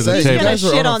brought to the table. He's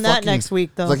gonna shit on that next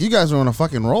week, though. It's like you guys are on a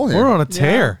fucking roll here. We're on a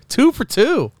tear. 2 for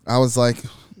 2. I was like,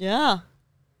 yeah.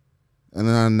 And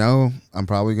then I know I'm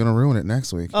probably gonna ruin it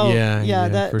next week. Oh yeah.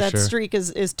 That streak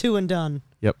is 2 and done.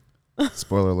 Yep.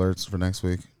 Spoiler alerts for next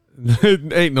week.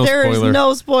 Ain't no there spoiler. There is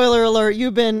no spoiler alert.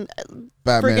 You've been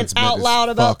Batman's freaking out loud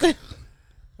about this.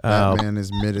 Batman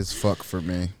is mid as fuck for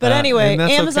me. But anyway,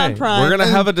 Amazon Prime. We're going to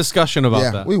have a discussion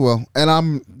about that. We will. And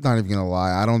I'm not even going to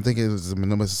lie. I don't think it was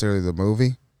necessarily the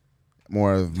movie.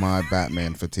 More of my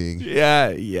Batman fatigue.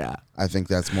 Yeah. I think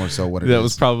that's more so what it is. That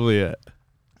was probably it.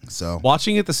 So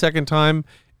watching it the second time,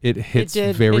 it hits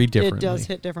very differently. It does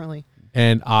hit differently.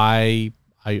 And I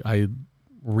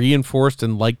reinforced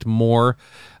and liked more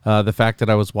the fact that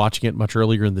I was watching it much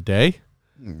earlier in the day.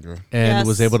 And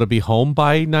was able to be home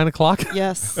by 9 o'clock.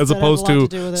 Yes, as opposed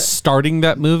to starting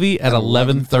that movie at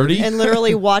 11:30 and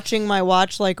literally watching my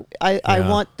watch. Like I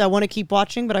want to keep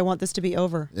watching, but I want this to be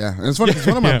over. Yeah, and it's funny because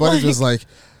one of my buddies was like,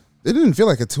 "It didn't feel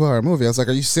like a 2-hour movie." I was like,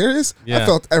 "Are you serious?" Yeah. I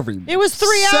felt every. It was 3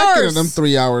 second hours. of them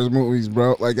 3 hours movies,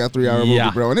 bro. Like that 3 hour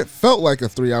movie, bro, and it felt like a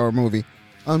 3 hour movie.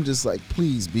 I'm just like,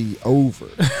 please be over.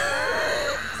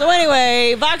 So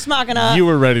anyway, Vox Machina. You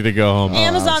were ready to go home.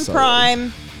 Amazon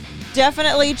Prime.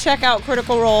 Definitely check out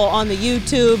Critical Role on the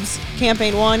YouTubes.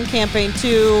 Campaign 1, Campaign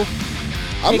 2.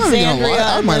 I'm not even gonna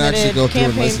lie. I might actually go through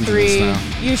and listen to this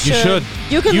now. You should.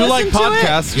 You can you listen like to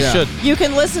podcasts, it. you should. You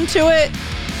can listen to it,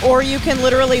 or you can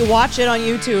literally watch it on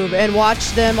YouTube and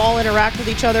watch them all interact with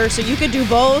each other. So you could do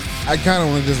both. I kind of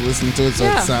want to just listen to it so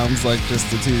it sounds like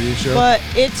just a TV show. But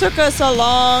it took us a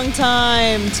long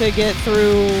time to get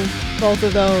through both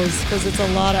of those because it's a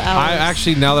lot of hours. I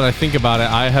actually, now that I think about it,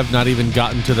 I have not even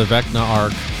gotten to the Vecna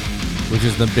arc, which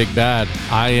is the big bad.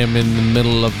 I am in the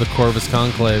middle of the Corvus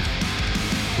Conclave,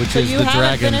 which is the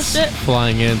dragons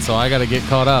flying in, so I got to get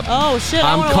caught up. Oh, shit.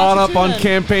 I'm caught up on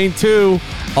Campaign 2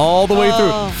 all the way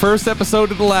through. First episode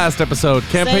to the last episode.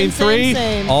 Campaign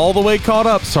 3, all the way caught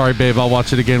up. Sorry, babe, I'll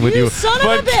watch it again with you. Son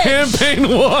of a bitch. Campaign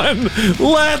 1,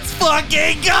 let's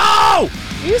fucking go! Are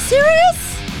you serious?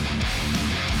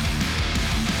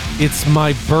 It's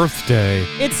my birthday.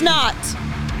 It's not.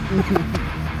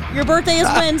 Your birthday is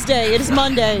Wednesday. It is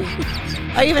Monday.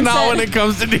 I even not said, when it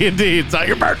comes to D&D. It's not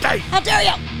your birthday. How dare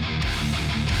you?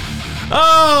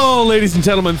 Oh, ladies and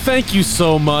gentlemen, thank you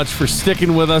so much for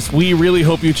sticking with us. We really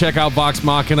hope you check out Vox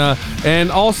Machina. And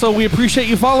also, we appreciate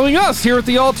you following us here at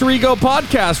the Alter Ego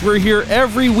Podcast. We're here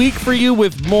every week for you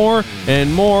with more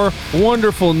and more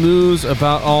wonderful news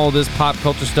about all this pop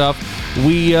culture stuff.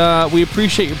 We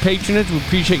appreciate your patronage. We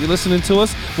appreciate you listening to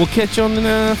us. We'll catch you on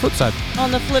the flip side.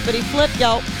 On the flippity flip,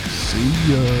 y'all.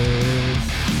 See ya.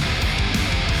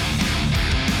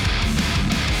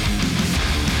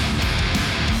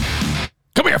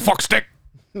 Come here, fuckstick.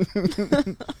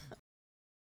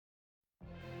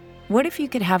 What if you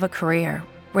could have a career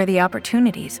where the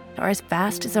opportunities are as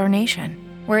vast as our nation,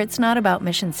 where it's not about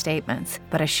mission statements,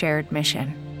 but a shared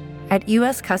mission? At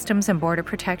U.S. Customs and Border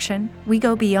Protection, we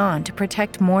go beyond to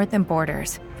protect more than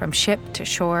borders. From ship to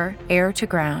shore, air to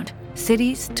ground,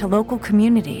 cities to local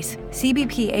communities,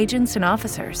 CBP agents and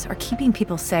officers are keeping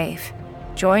people safe.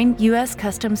 Join U.S.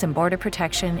 Customs and Border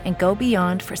Protection and go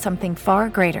beyond for something far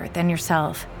greater than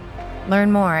yourself.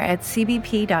 Learn more at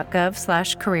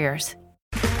cbp.gov/careers.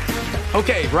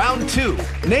 Okay, round two.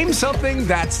 Name something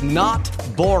that's not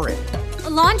boring. A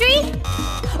laundry?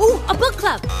 Ooh, a book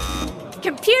club.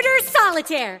 Computer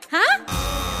solitaire, huh?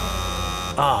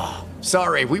 Ah, oh,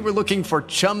 sorry, we were looking for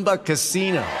Chumba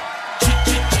Casino.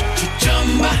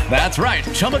 That's right.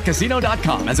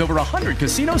 ChumbaCasino.com has over 100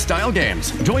 casino-style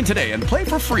games. Join today and play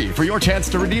for free for your chance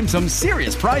to redeem some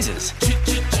serious prizes.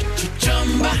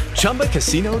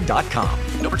 ChumbaCasino.com.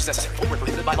 No purchase necessary. Void where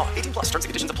prohibited by law. 18+ terms and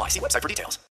conditions apply. See website for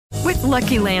details. With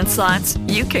Lucky Land Slots,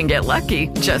 you can get lucky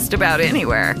just about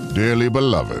anywhere. Dearly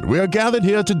beloved, we are gathered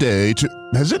here today to...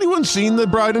 Has anyone seen the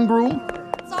bride and groom?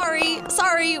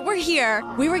 Sorry, we're here.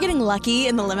 We were getting lucky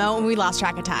in the limo and we lost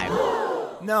track of time.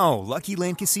 No, Lucky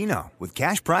Land Casino, with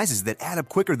cash prizes that add up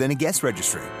quicker than a guest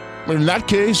registry. In that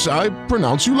case, I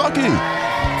pronounce you lucky.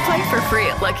 Play for free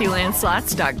at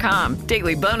LuckyLandSlots.com.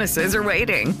 Daily bonuses are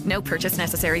waiting. No purchase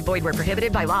necessary. Void where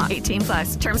prohibited by law.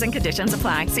 18+. Terms and conditions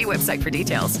apply. See website for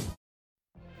details.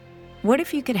 What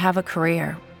if you could have a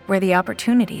career where the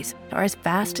opportunities are as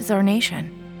vast as our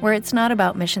nation, where it's not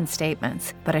about mission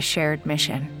statements, but a shared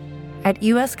mission? At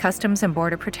U.S. Customs and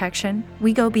Border Protection,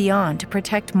 we go beyond to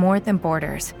protect more than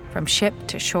borders. From ship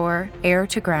to shore, air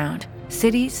to ground,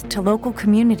 cities to local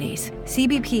communities,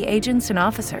 CBP agents and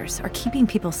officers are keeping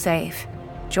people safe.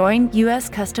 Join U.S.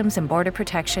 Customs and Border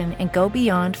Protection and go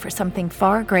beyond for something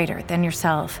far greater than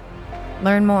yourself.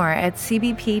 Learn more at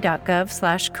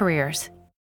cbp.gov/careers.